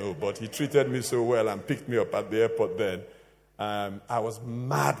 I don't know. But he treated me so well and picked me up at the airport then. I was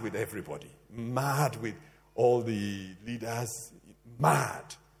mad with everybody, mad with all the leaders,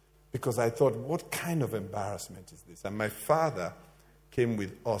 mad. because I thought, what kind of embarrassment is this? And my father came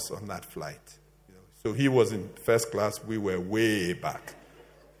with us on that flight. So he was in first class, we were way back.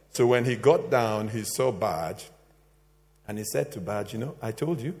 So when he got down, he saw Badge, and he said to Badge, I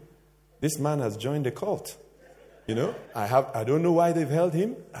told you, this man has joined the cult. I don't know why they've held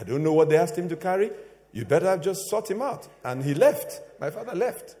him. I don't know what they asked him to carry. You better have just sought him out. And he left. My father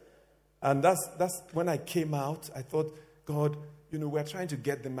left. And that's when I came out, I thought, God, we're trying to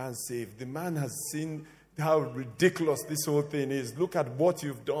get the man saved. The man has seen how ridiculous this whole thing is. Look at what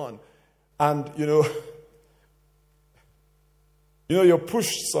you've done. And, you're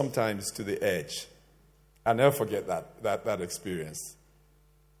pushed sometimes to the edge. I'll never forget that experience.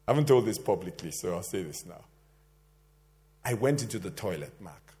 I haven't told this publicly, so I'll say this now. I went into the toilet,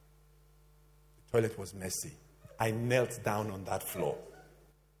 Mark. The toilet was messy. I knelt down on that floor.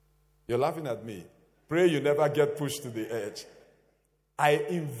 You're laughing at me. Pray you never get pushed to the edge. I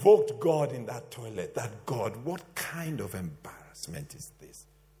invoked God in that toilet. That God, what kind of embarrassment is this?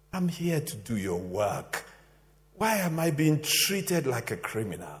 I'm here to do your work. Why am I being treated like a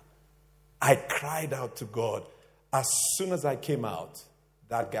criminal? I cried out to God. As soon as I came out,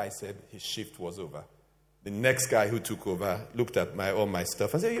 that guy said his shift was over. The next guy who took over looked at all my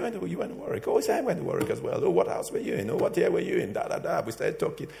stuff and said, you went to Warwick. Oh, I went to Warwick as well. Oh, what house were you in? Oh, what year were you in? We started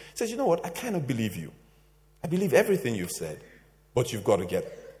talking. He says, you know what? I cannot believe you. I believe everything you've said. But you've got to get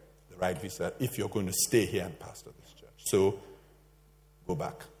the right visa if you're going to stay here and pastor this church. So, go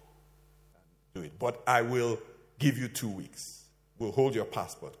back and do it. But I will give you 2 weeks. We'll hold your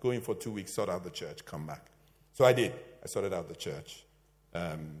passport. Go in for 2 weeks, sort out the church, come back. So I did. I sorted out the church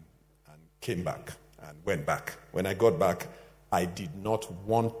and came back. And went back. When I got back, I did not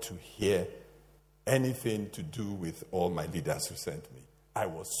want to hear anything to do with all my leaders who sent me. I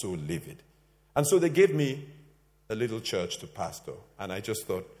was so livid. And so they gave me a little church to pastor. And I just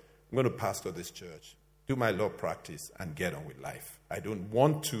thought, I'm going to pastor this church, do my law practice, and get on with life. I don't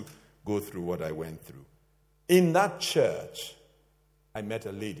want to go through what I went through. In that church, I met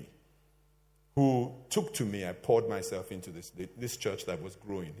a lady who took to me. I poured myself into this church that was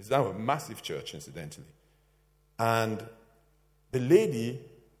growing. It's now a massive church, incidentally. And the lady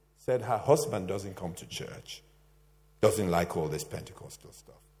said her husband doesn't come to church, doesn't like all this Pentecostal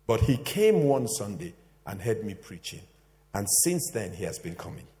stuff. But he came one Sunday and heard me preaching. And since then, he has been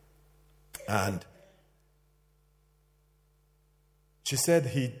coming. And she said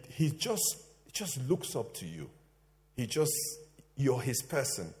he just looks up to you. You're his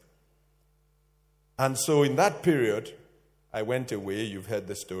person. And so in that period, I went away. You've heard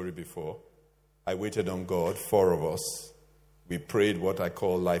the story before. I waited on God, 4 of us. We prayed what I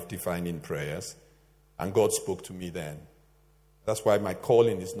call life-defining prayers. And God spoke to me then. That's why my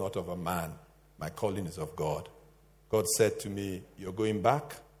calling is not of a man. My calling is of God. God said to me, you're going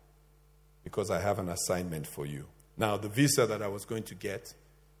back because I have an assignment for you. Now, the visa that I was going to get,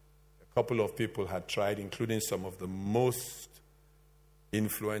 a couple of people had tried, including some of the most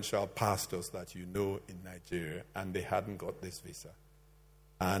influential pastors that you know in Nigeria, and they hadn't got this visa.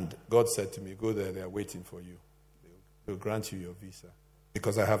 And God said to me, go there, they're waiting for you. They'll grant you your visa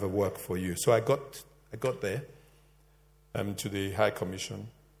because I have a work for you. So I got there to the High Commission,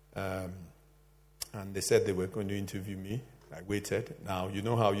 and they said they were going to interview me. I waited. Now, you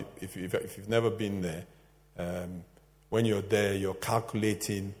know how, if you've never been there, when you're there, you're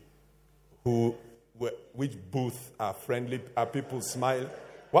calculating which booth are friendly, are people smiling?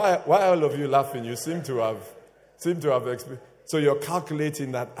 Why all of you laughing? You seem to have experience. So you're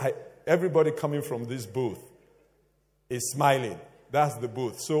calculating that everybody coming from this booth is smiling. That's the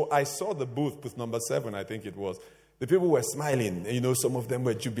booth. So I saw the booth number 7, I think it was. The people were smiling. Some of them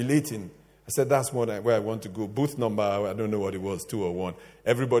were jubilating. I said, that's where I want to go. Booth number, I don't know what it was, 2 or 1.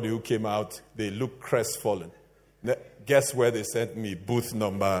 Everybody who came out, they looked crestfallen. Guess where they sent me? Booth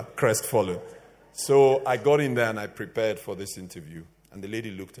number, crestfallen. So I got in there and I prepared for this interview. And the lady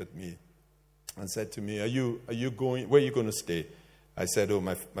looked at me and said to me, are you going, where are you going to stay? I said,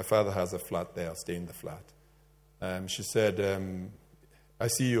 my father has a flat there. I'll stay in the flat. She said, I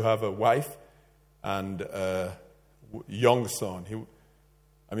see you have a wife and a young son.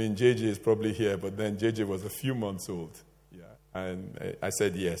 JJ is probably here, but then JJ was a few months old. Yeah. And I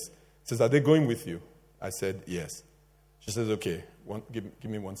said, yes. She says, are they going with you? I said, yes. She says, okay, give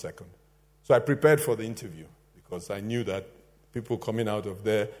me 1 second. So I prepared for the interview because I knew that people coming out of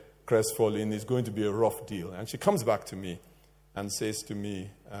there crestfallen is going to be a rough deal. And she comes back to me and says to me,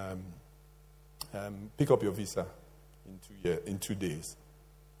 pick up your visa in 2 days.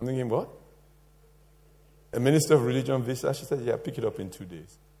 I'm thinking, what? A minister of religion visa? She said, yeah, pick it up in 2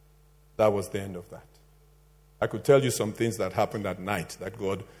 days. That was the end of that. I could tell you some things that happened at night that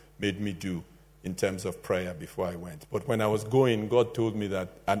God made me do in terms of prayer before I went. But when I was going, God told me that,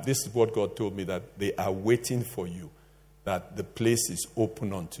 and this is what God told me, that they are waiting for you, that the place is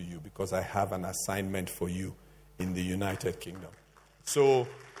open unto you because I have an assignment for you in the United Kingdom. So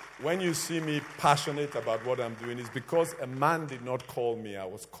when you see me passionate about what I'm doing, it's because a man did not call me. I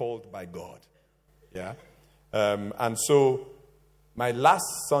was called by God. Yeah? And so my last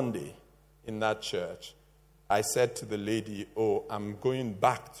Sunday in that church, I said to the lady, I'm going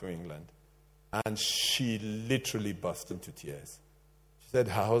back to England. And she literally burst into tears. She said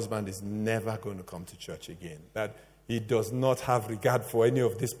her husband is never going to come to church again. That he does not have regard for any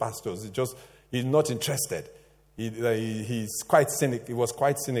of these pastors. He's not interested. He's quite cynical. He was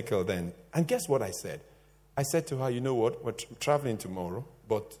quite cynical then. And guess what I said? I said to her, you know what? We're traveling tomorrow,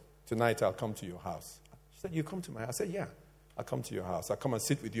 but tonight I'll come to your house. She said, you come to my house? I said, yeah, I'll come to your house. I'll come and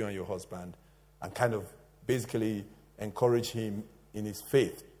sit with you and your husband and kind of basically encourage him in his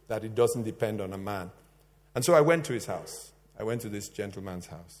faith, that it doesn't depend on a man. And so I went to his house. I went to this gentleman's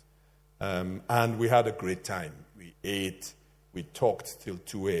house. And we had a great time. We ate. We talked till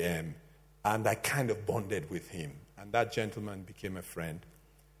 2 a.m. And I kind of bonded with him. And that gentleman became a friend.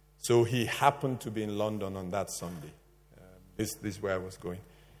 So he happened to be in London on that Sunday. This is where I was going.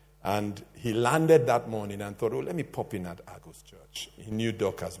 And he landed that morning and thought, let me pop in at Argos Church. He knew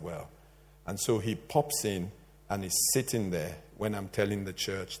Doc as well. And so he pops in and is sitting there when I'm telling the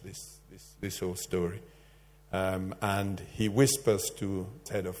church this whole story. And he whispers to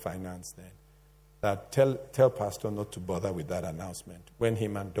the head of finance then that tell Pastor not to bother with that announcement. When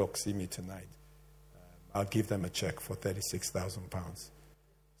him and Doc see me tonight, I'll give them a check for £36,000.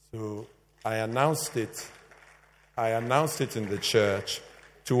 So I announced it in the church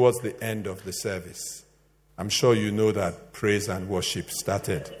towards the end of the service. I'm sure you know that praise and worship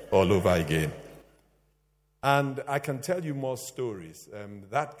started all over again. And I can tell you more stories.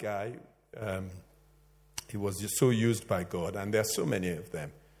 That guy, he was just so used by God, and there are so many of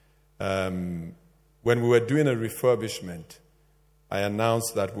them. When we were doing a refurbishment, I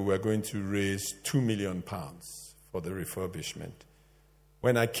announced that we were going to raise £2 million for the refurbishment.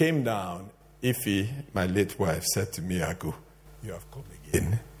 When I came down, Ife, my late wife, said to me, Agu, you have come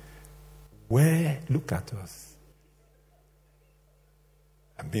again. Look at us.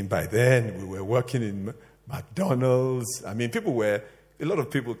 I mean, by then, we were working in McDonald's. I mean, a lot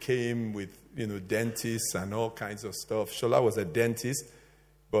of people came with, dentists and all kinds of stuff. Shola was a dentist,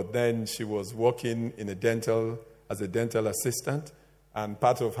 but then she was working as a dental assistant, and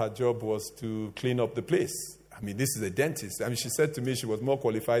part of her job was to clean up the place. I mean, this is a dentist. I mean, she said to me she was more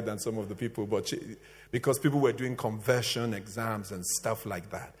qualified than some of the people, because people were doing conversion exams and stuff like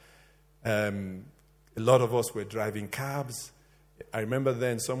that. A lot of us were driving cabs. I remember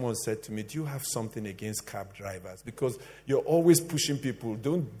then someone said to me, do you have something against cab drivers? Because you're always pushing people,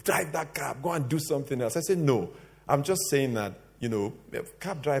 don't drive that cab, go and do something else. I said, no, I'm just saying that,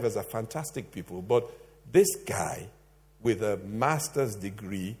 cab drivers are fantastic people, but this guy with a master's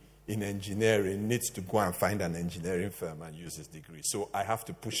degree in engineering needs to go and find an engineering firm and use his degree. So I have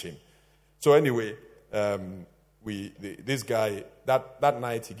to push him. So anyway, this guy, that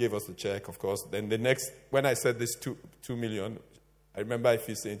night he gave us the check, of course. Then when I said this 2 million, I remember if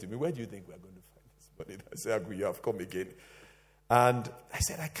he's saying to me, where do you think we're going to find this money? I said, Agu, you have come again. And I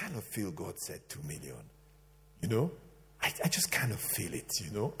said, I kind of feel God said 2 million. I just kind of feel it,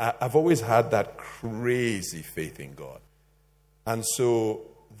 I've always had that crazy faith in God. And so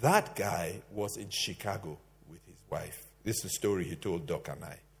that guy was in Chicago with his wife. This is a story he told Doc and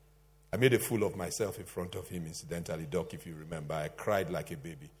I. I made a fool of myself in front of him, incidentally, Doc, if you remember. I cried like a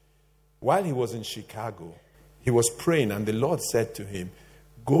baby. While he was in Chicago, he was praying, and the Lord said to him,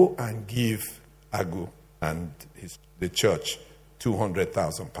 go and give Agu and the church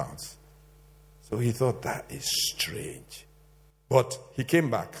 £200,000. So he thought, that is strange. But he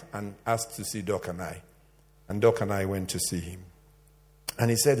came back and asked to see Doc and I. And Doc and I went to see him. And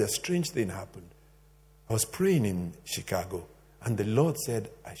he said, a strange thing happened. I was praying in Chicago, and the Lord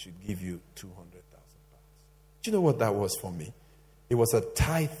said, I should give you £200,000. Do you know what that was for me? It was a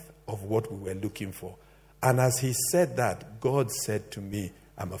tithe of what we were looking for. And as he said that, God said to me,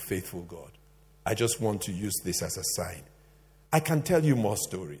 I'm a faithful God. I just want to use this as a sign. I can tell you more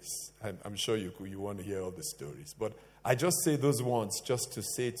stories. I'm sure you want to hear all the stories. But I just say those ones just to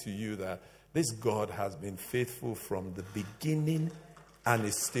say to you that this God has been faithful from the beginning and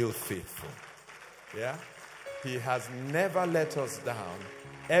is still faithful. Yeah? He has never let us down.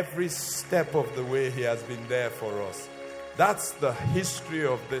 Every step of the way, he has been there for us. That's the history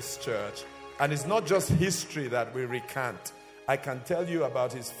of this church. And it's not just history that we recant. I can tell you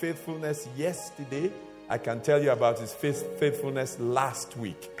about his faithfulness yesterday. I can tell you about his faithfulness last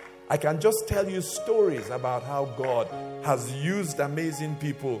week. I can just tell you stories about how God has used amazing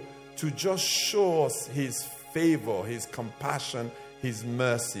people to just show us His favor, His compassion, His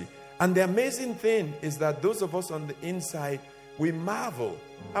mercy. And the amazing thing is that those of us on the inside, we marvel.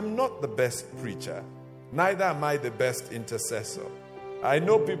 I'm not the best preacher. Neither am I the best intercessor. I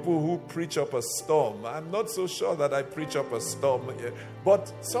know people who preach up a storm. I'm not so sure that I preach up a storm.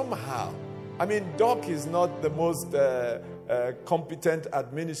 But somehow, Doc is not the most competent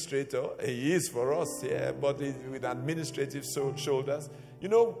administrator. He is for us, but with administrative shoulders.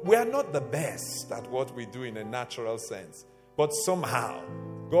 We are not the best at what we do in a natural sense. But somehow,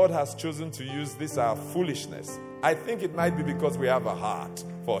 God has chosen to use this, our foolishness. I think it might be because we have a heart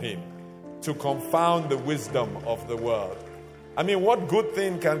for Him to confound the wisdom of the world. What good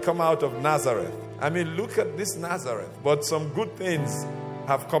thing can come out of Nazareth? Look at this Nazareth. But some good things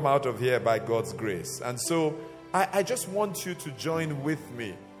have come out of here by God's grace. And so I just want you to join with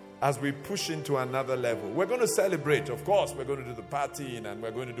me as we push into another level. We're going to celebrate. Of course, we're going to do the partying and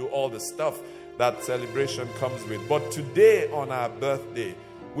we're going to do all the stuff that celebration comes with. But today, on our birthday,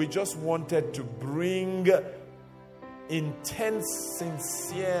 we just wanted to bring intense,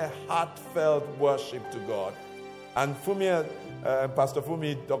 sincere, heartfelt worship to God. And Fumi, Pastor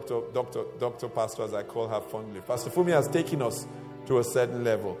Fumi, Dr. Pastor, as I call her fondly, Pastor Fumi has taken us to a certain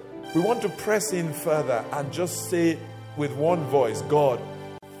level. We want to press in further and just say with one voice, God,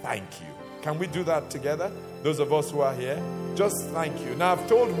 thank you. Can we do that together? Those of us who are here, just thank you. Now, I've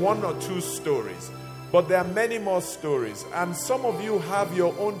told one or two stories, but there are many more stories. And some of you have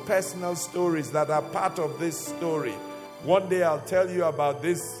your own personal stories that are part of this story. One day I'll tell you about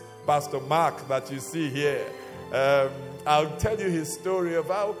this Pastor Mark that you see here. I'll tell you his story of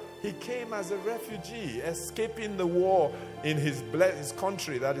how he came as a refugee, escaping the war in his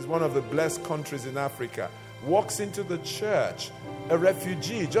country, that is one of the blessed countries in Africa. Walks into the church, a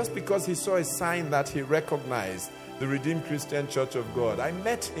refugee, just because he saw a sign that he recognized the Redeemed Christian Church of God. I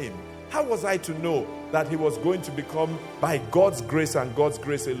met him. How was I to know that he was going to become, by God's grace and God's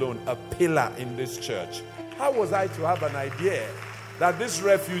grace alone, a pillar in this church? How was I to have an idea that this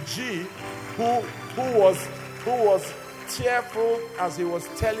refugee who was tearful as he was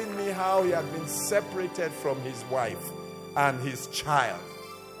telling me how he had been separated from his wife and his child,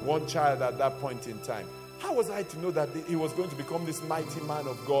 one child at that point in time, how was I to know that he was going to become this mighty man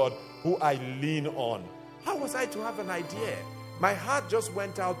of God who I lean on? How was I to have an idea? My heart just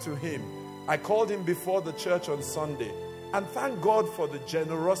went out to him. I called him before the church on Sunday. And thank God for the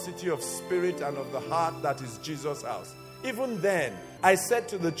generosity of spirit and of the heart that is Jesus' house. Even then, I said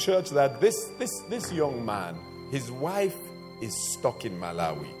to the church that this young man, his wife is stuck in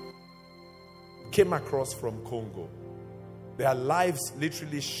Malawi. Came across from Congo. Their lives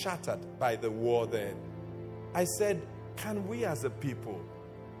literally shattered by the war then. I said, can we as a people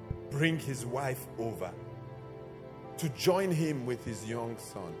bring his wife over to join him with his young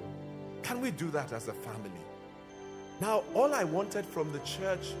son? Can we do that as a family? Now, all I wanted from the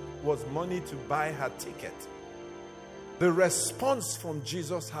church was money to buy her ticket. The response from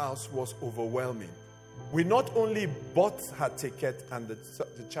Jesus' house was overwhelming. We not only bought her ticket and the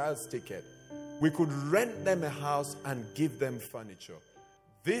child's ticket, we could rent them a house and give them furniture.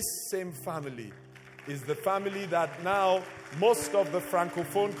 This same family is the family that now most of the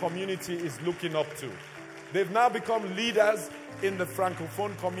Francophone community is looking up to. They've now become leaders in the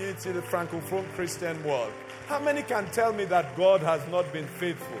Francophone community, the Francophone Christian world. How many can tell me that God has not been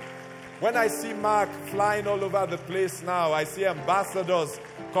faithful? When I see Mark flying all over the place now, I see ambassadors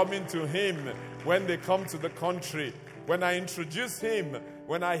coming to him when they come to the country. When I introduce him,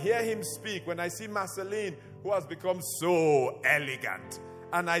 when I hear him speak, when I see Marceline, who has become so elegant,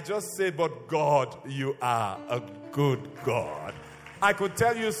 and I just say, but God, you are a good God. I could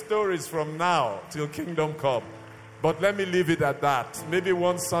tell you stories from now till kingdom come, but let me leave it at that. Maybe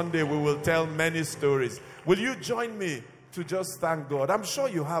one Sunday we will tell many stories. Will you join me to just thank God? I'm sure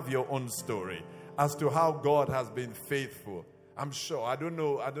you have your own story as to how God has been faithful. I'm sure. I don't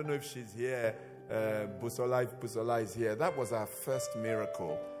know if she's here. Busola is here. That was our first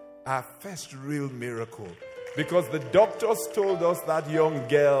miracle, our first real miracle, because the doctors told us that young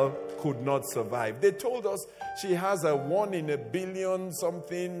girl could not survive. They told us she has a 1 in a billion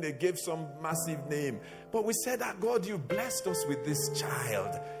something. They gave some massive name. But we said that, God, you blessed us with this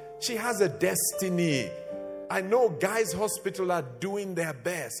child. She has a destiny. I know Guy's Hospital are doing their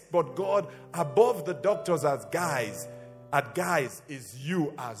best, but God, above the doctors as guys, at Guy's is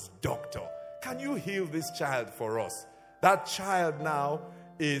you as doctor. Can you heal this child for us? That child now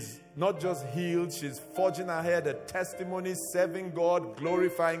is not just healed, she's forging ahead a testimony, serving God,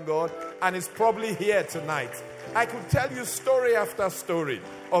 glorifying God, and is probably here tonight. I could tell you story after story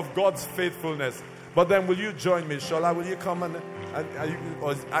of God's faithfulness. But then will you join me? Shola, will you come and are you,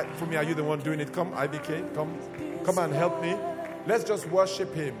 or for me, are you the one doing it? Come, IBK, come and help me. Let's just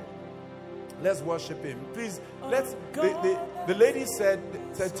worship him. Let's worship him. Please, let's. The lady said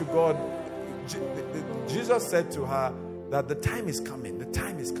to God, Jesus said to her that the time is coming. The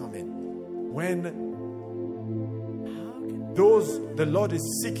time is coming when the Lord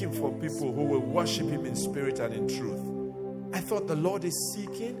is seeking for people who will worship him in spirit and in truth. I thought the Lord is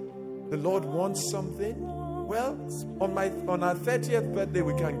seeking. The Lord wants something. Well, on our 30th birthday,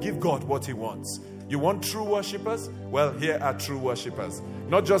 we can give God what he wants. You want true worshipers? Well, here are true worshipers.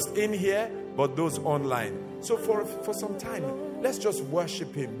 Not just in here, but those online. So for some time, let's just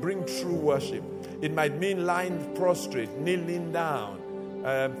worship him. Bring true worship. It might mean lying prostrate, kneeling down,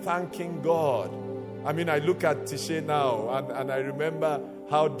 thanking God. I mean, I look at Tishe now, and I remember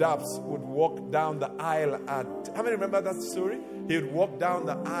how Daps would walk down the aisle at... How many remember that story? He would walk down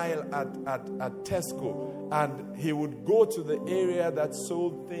the aisle at Tesco, and he would go to the area that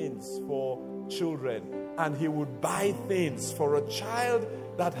sold things for children, and he would buy things for a child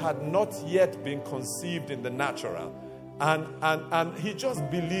that had not yet been conceived in the natural. And he just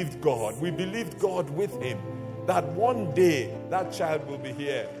believed God. We believed God with him, that one day that child will be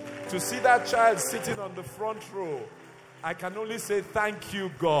here. To see that child sitting on the front row, I can only say thank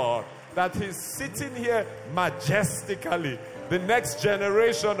you, God, that he's sitting here majestically. The next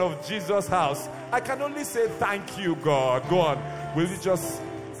generation of Jesus' house. I can only say thank you, God. Go on. Will you just...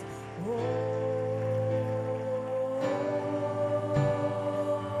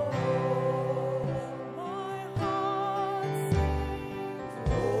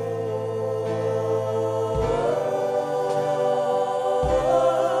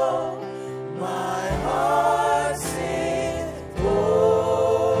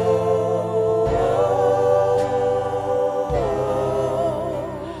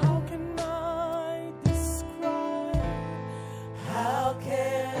 How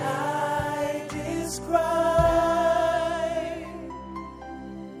can I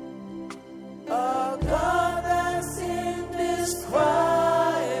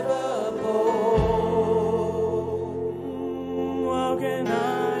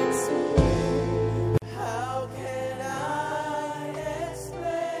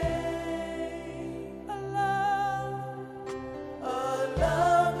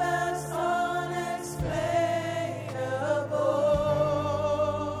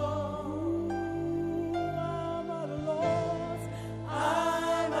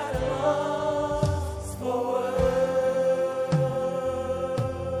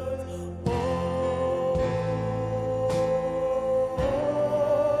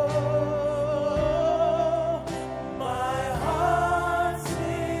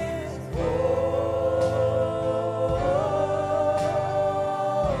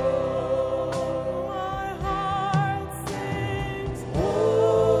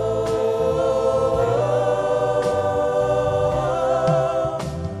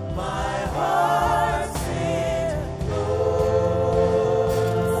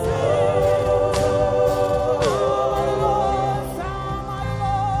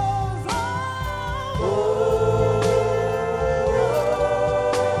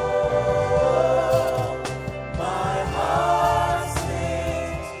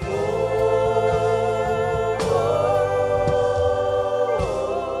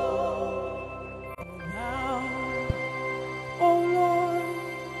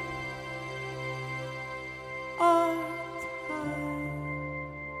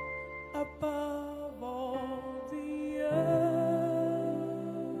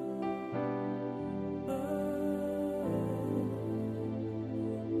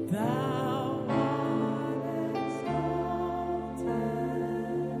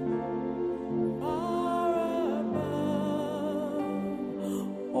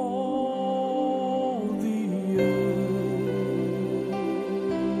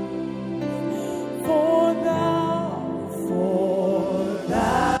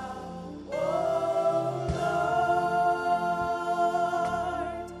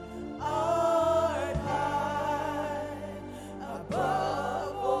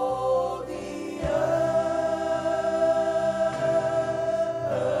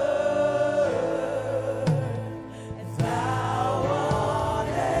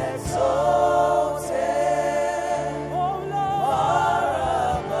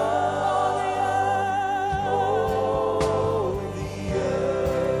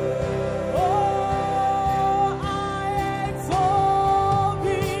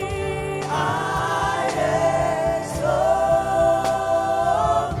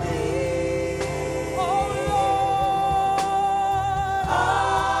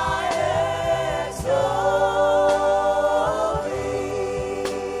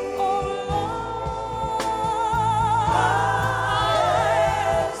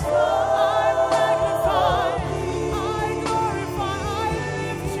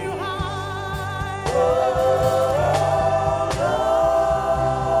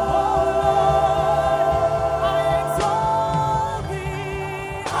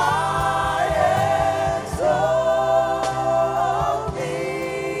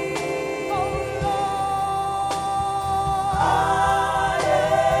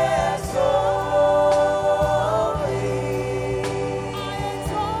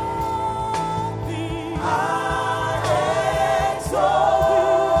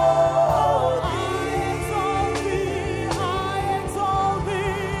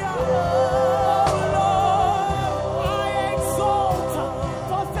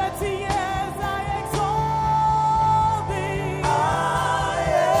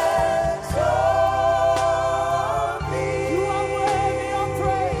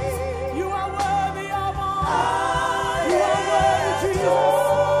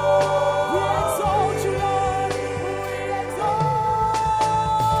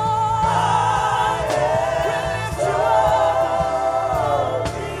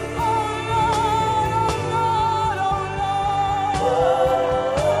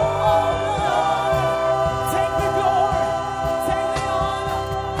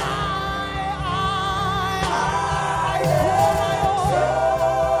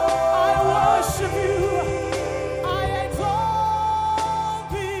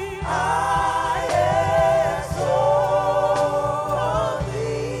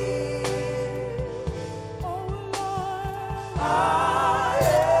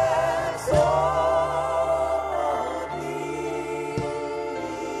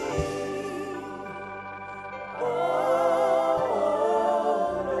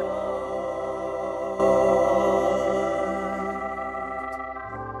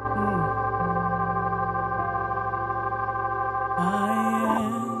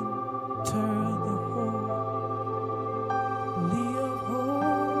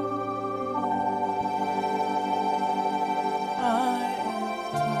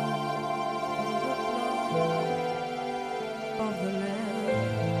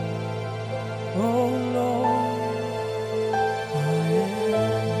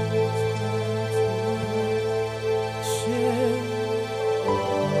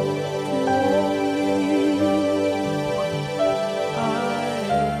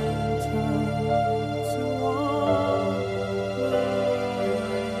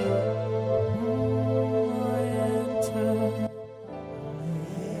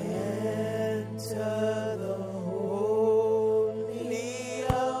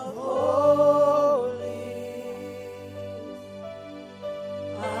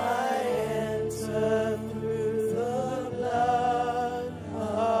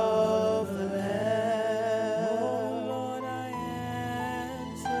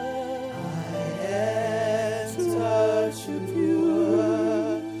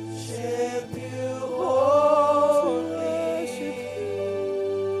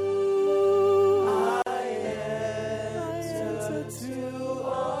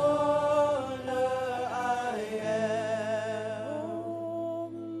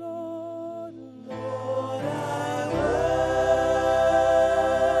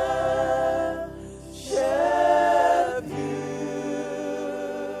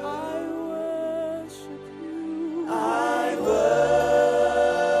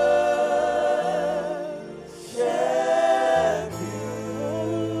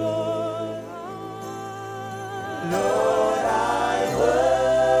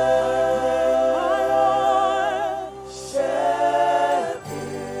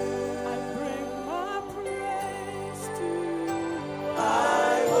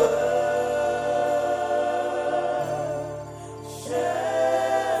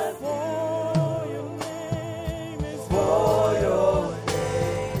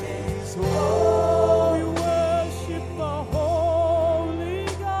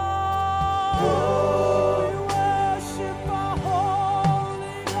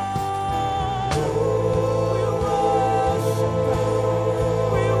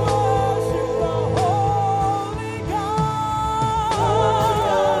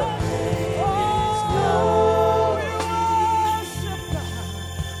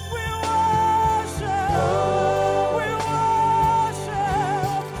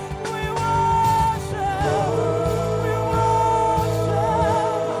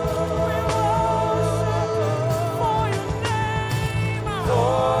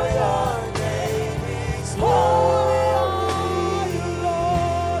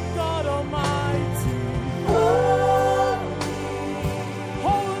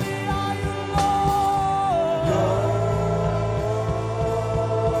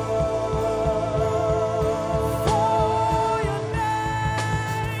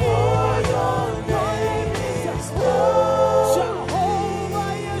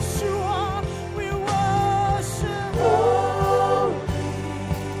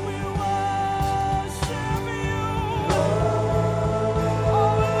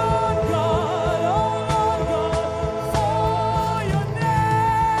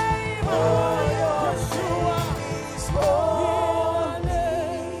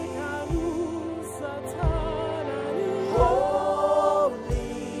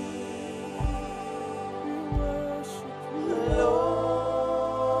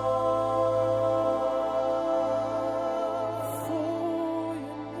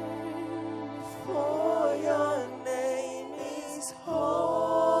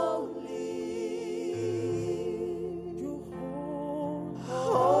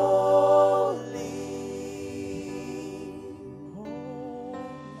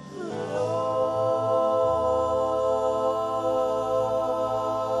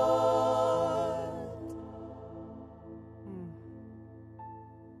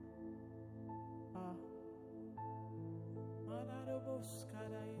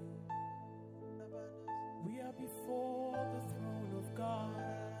We are before the throne of God,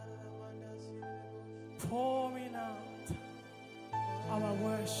 pouring out our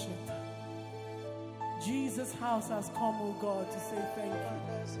worship. Jesus' house has come, oh God, to say thank you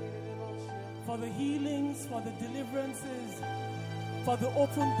for the healings, for the deliverances, for the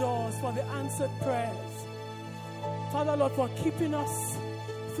open doors, for the answered prayers. Father, Lord, for keeping us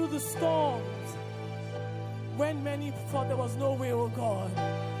through the storms when many thought there was no way, oh God.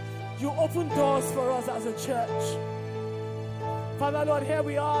 You opened doors for us as a church. Father, Lord, here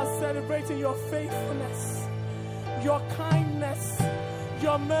we are celebrating your faithfulness, your kindness,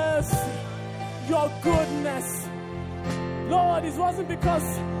 your mercy, your goodness. Lord, it wasn't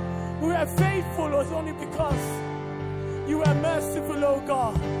because we were faithful, it was only because you were merciful, oh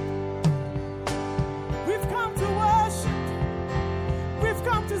God. We've come to worship. We've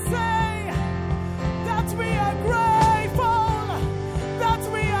come to say that we are grateful, that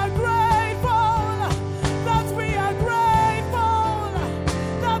we are grateful, that we are grateful,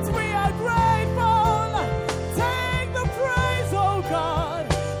 that we are grateful. Take the praise, oh God.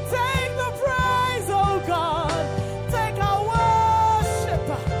 Take the praise, oh God. Take our worship.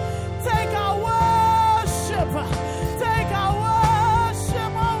 Take our worship. Take our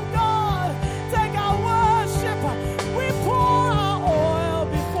worship, oh God. Take our worship. We pour our oil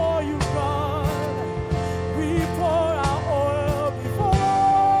before you, God. We pour our oil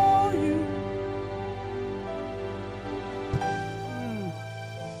before you.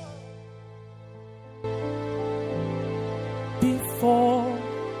 Before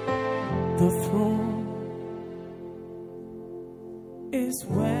the throne is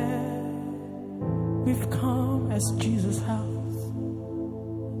where we've come as Jesus' house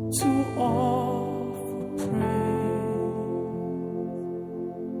to offer praise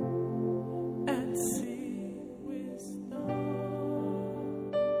and seek wisdom.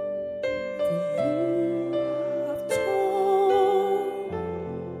 For you have torn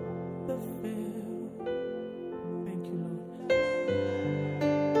the veil. Thank you, Lord.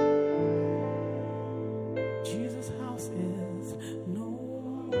 Jesus' house is no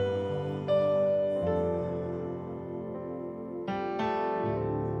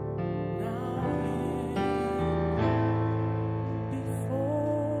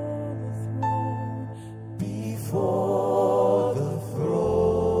Before the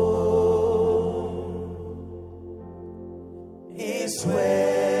throne is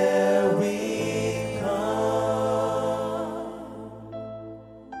where we come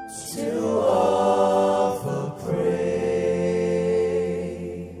to offer praise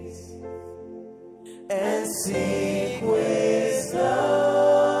and seek wisdom.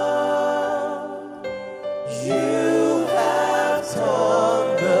 You have torn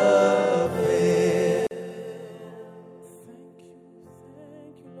the veil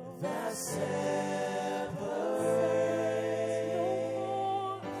that separates.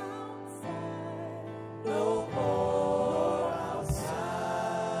 No more outside.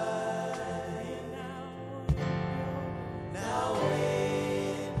 Now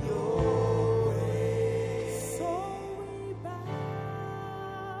in your grace. So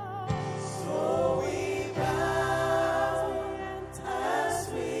we bow as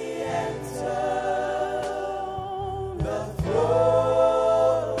we enter the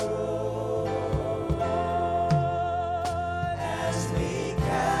throne room, as we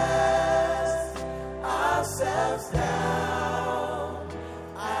cast ourselves down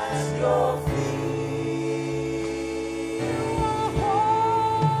at your feet. You are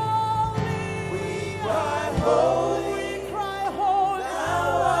holy. We cry holy. We cry holy. Thou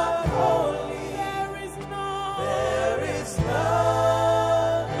art holy. There is none. There is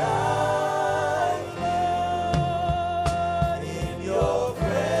none like you. In your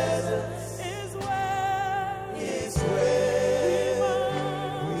presence is where we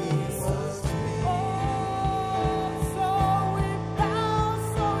must be. Oh, so we bow,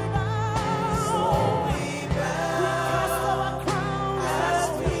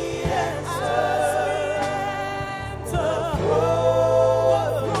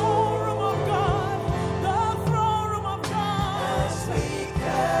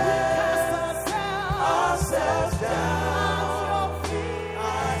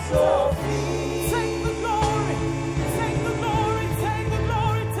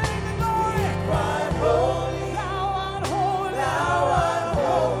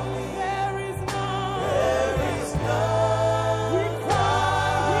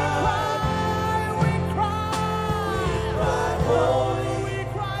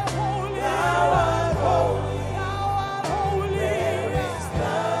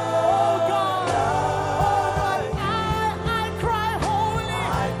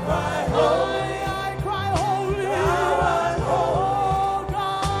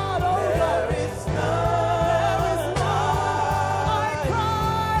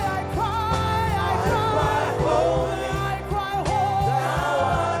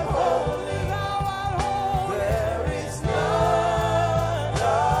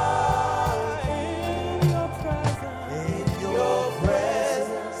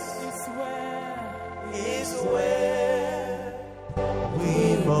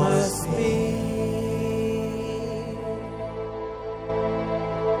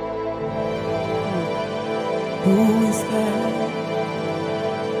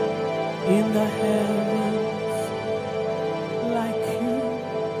 in the heavens like you,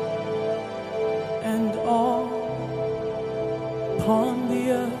 and all upon the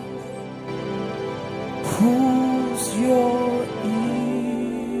earth who's your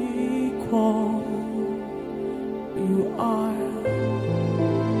equal. You are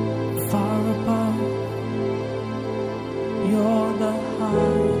far above. You're the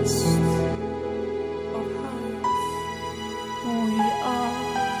highest of highs. We are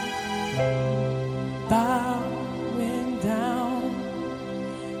bowing down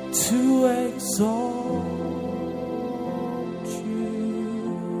to exalt you.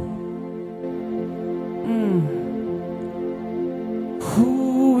 Who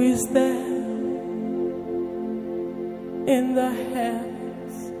is there in the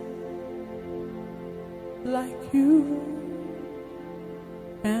heavens like you,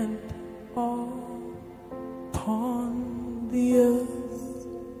 and all upon the earth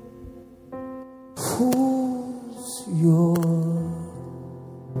who's your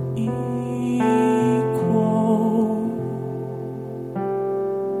equal?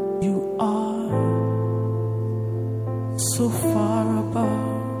 You are so far above.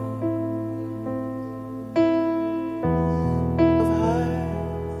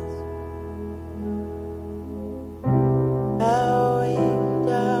 Bowing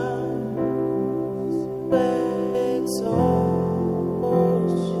down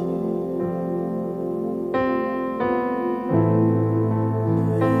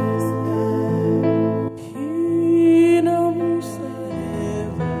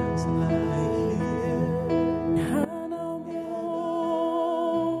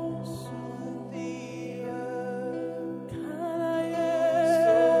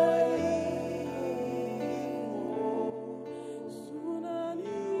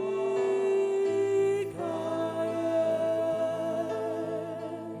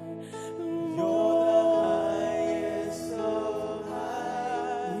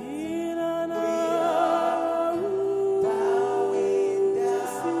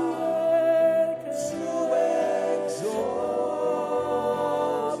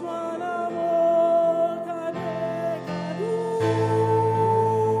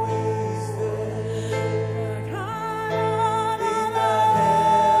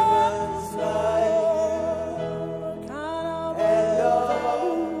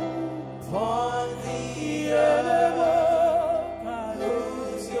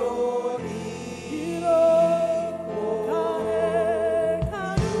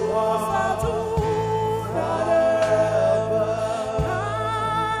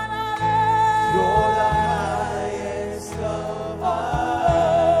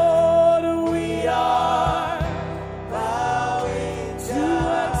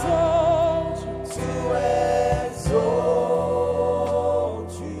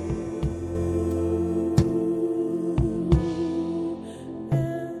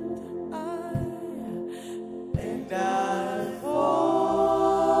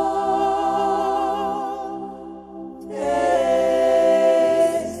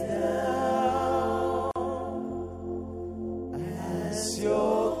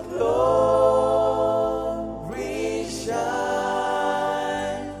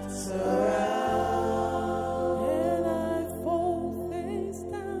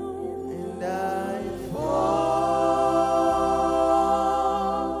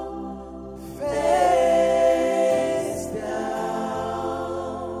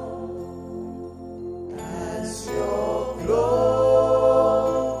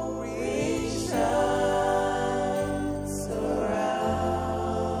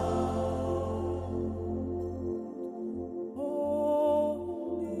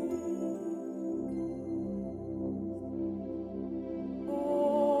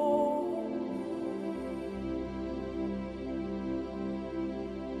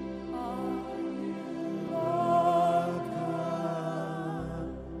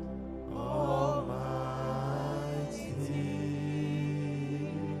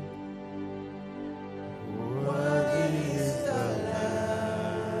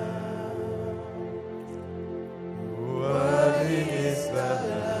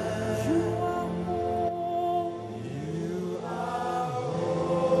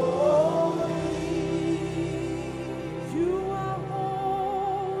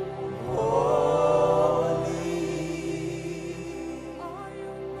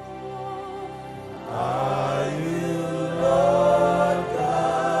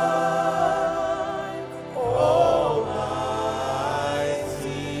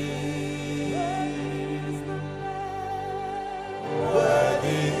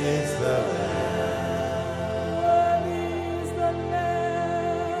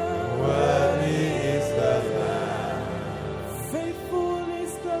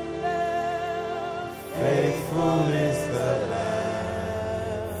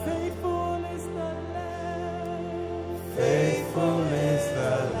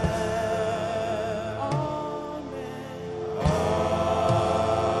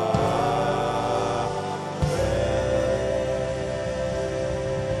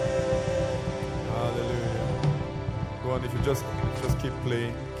just keep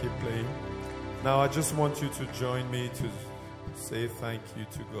playing, keep playing. Now I just want you to join me to say thank you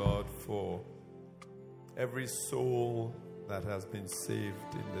to God for every soul that has been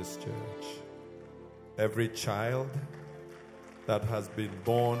saved in this church. Every child that has been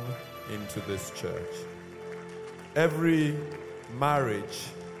born into this church. Every marriage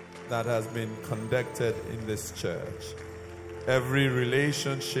that has been conducted in this church. Every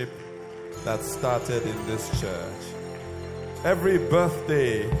relationship that started in this church. Every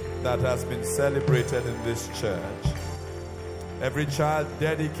birthday that has been celebrated in this church. Every child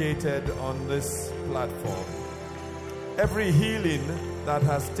dedicated on this platform. Every healing that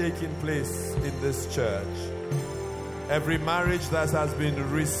has taken place in this church. Every marriage that has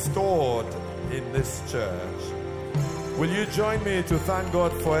been restored in this church. Will you join me to thank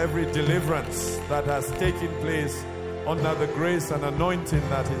God for every deliverance that has taken place under the grace and anointing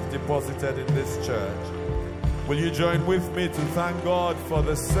that is deposited in this church? Will you join with me to thank God for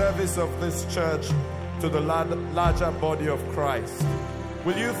the service of this church to the larger body of Christ?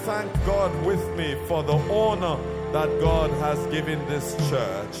 Will you thank God with me for the honor that God has given this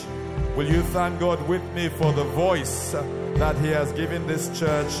church? Will you thank God with me for the voice that He has given this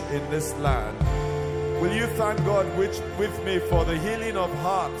church in this land? Will you thank God with me for the healing of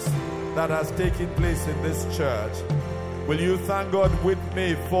hearts that has taken place in this church? Will you thank God with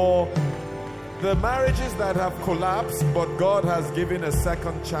me for the marriages that have collapsed, but God has given a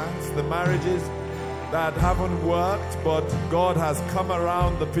second chance? The marriages that haven't worked, but God has come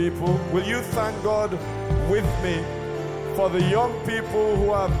around the people. Will you thank God with me for the young people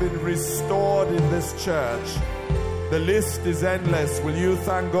who have been restored in this church? The list is endless. Will you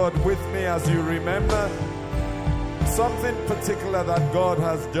thank God with me as you remember something particular that God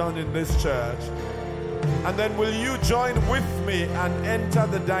has done in this church? And then will you join with me and enter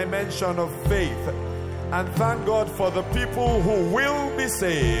the dimension of faith and thank God for the people who will be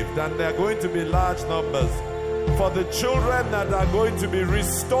saved, and there are going to be large numbers, for the children that are going to be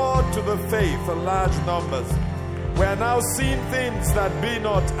restored to the faith in large numbers. We are now seeing things that be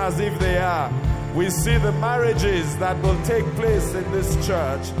not as if they are. We see the marriages that will take place in this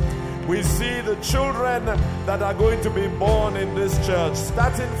church. We see the children that are going to be born in this church.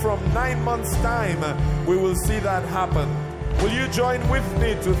 Starting from 9 months' time, we will see that happen. Will you join with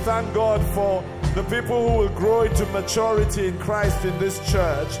me to thank God for the people who will grow into maturity in Christ in this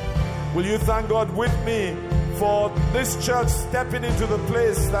church? Will you thank God with me for this church stepping into the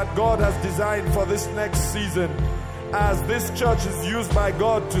place that God has designed for this next season, as this church is used by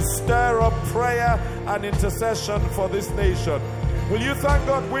God to stir up prayer and intercession for this nation? Will you thank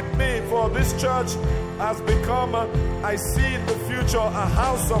God with me for this church has become, I see in the future, a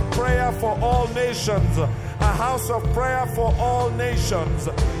house of prayer for all nations, a house of prayer for all nations,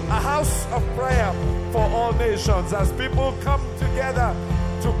 a house of prayer for all nations, as people come together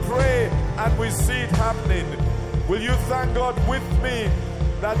to pray and we see it happening. Will you thank God with me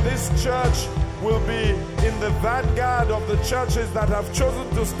that this church will be in the vanguard of the churches that have chosen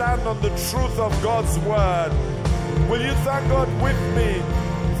to stand on the truth of God's word? Will you thank God with me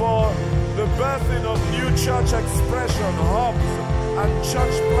for the birthing of new church expression, hubs and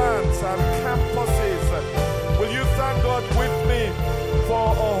church plants and campuses? Will you thank God with me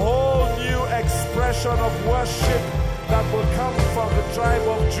for a whole new expression of worship that will come from the tribe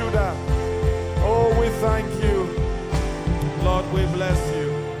of Judah? Oh, we thank you. Lord, we bless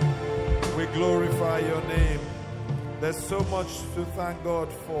you. We glorify your name. There's so much to thank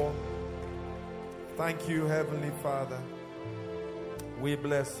God for. Thank you, Heavenly Father. We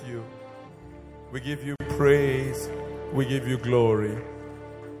bless you. We give you praise. We give you glory.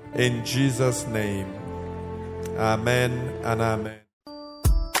 In Jesus' name. Amen and amen.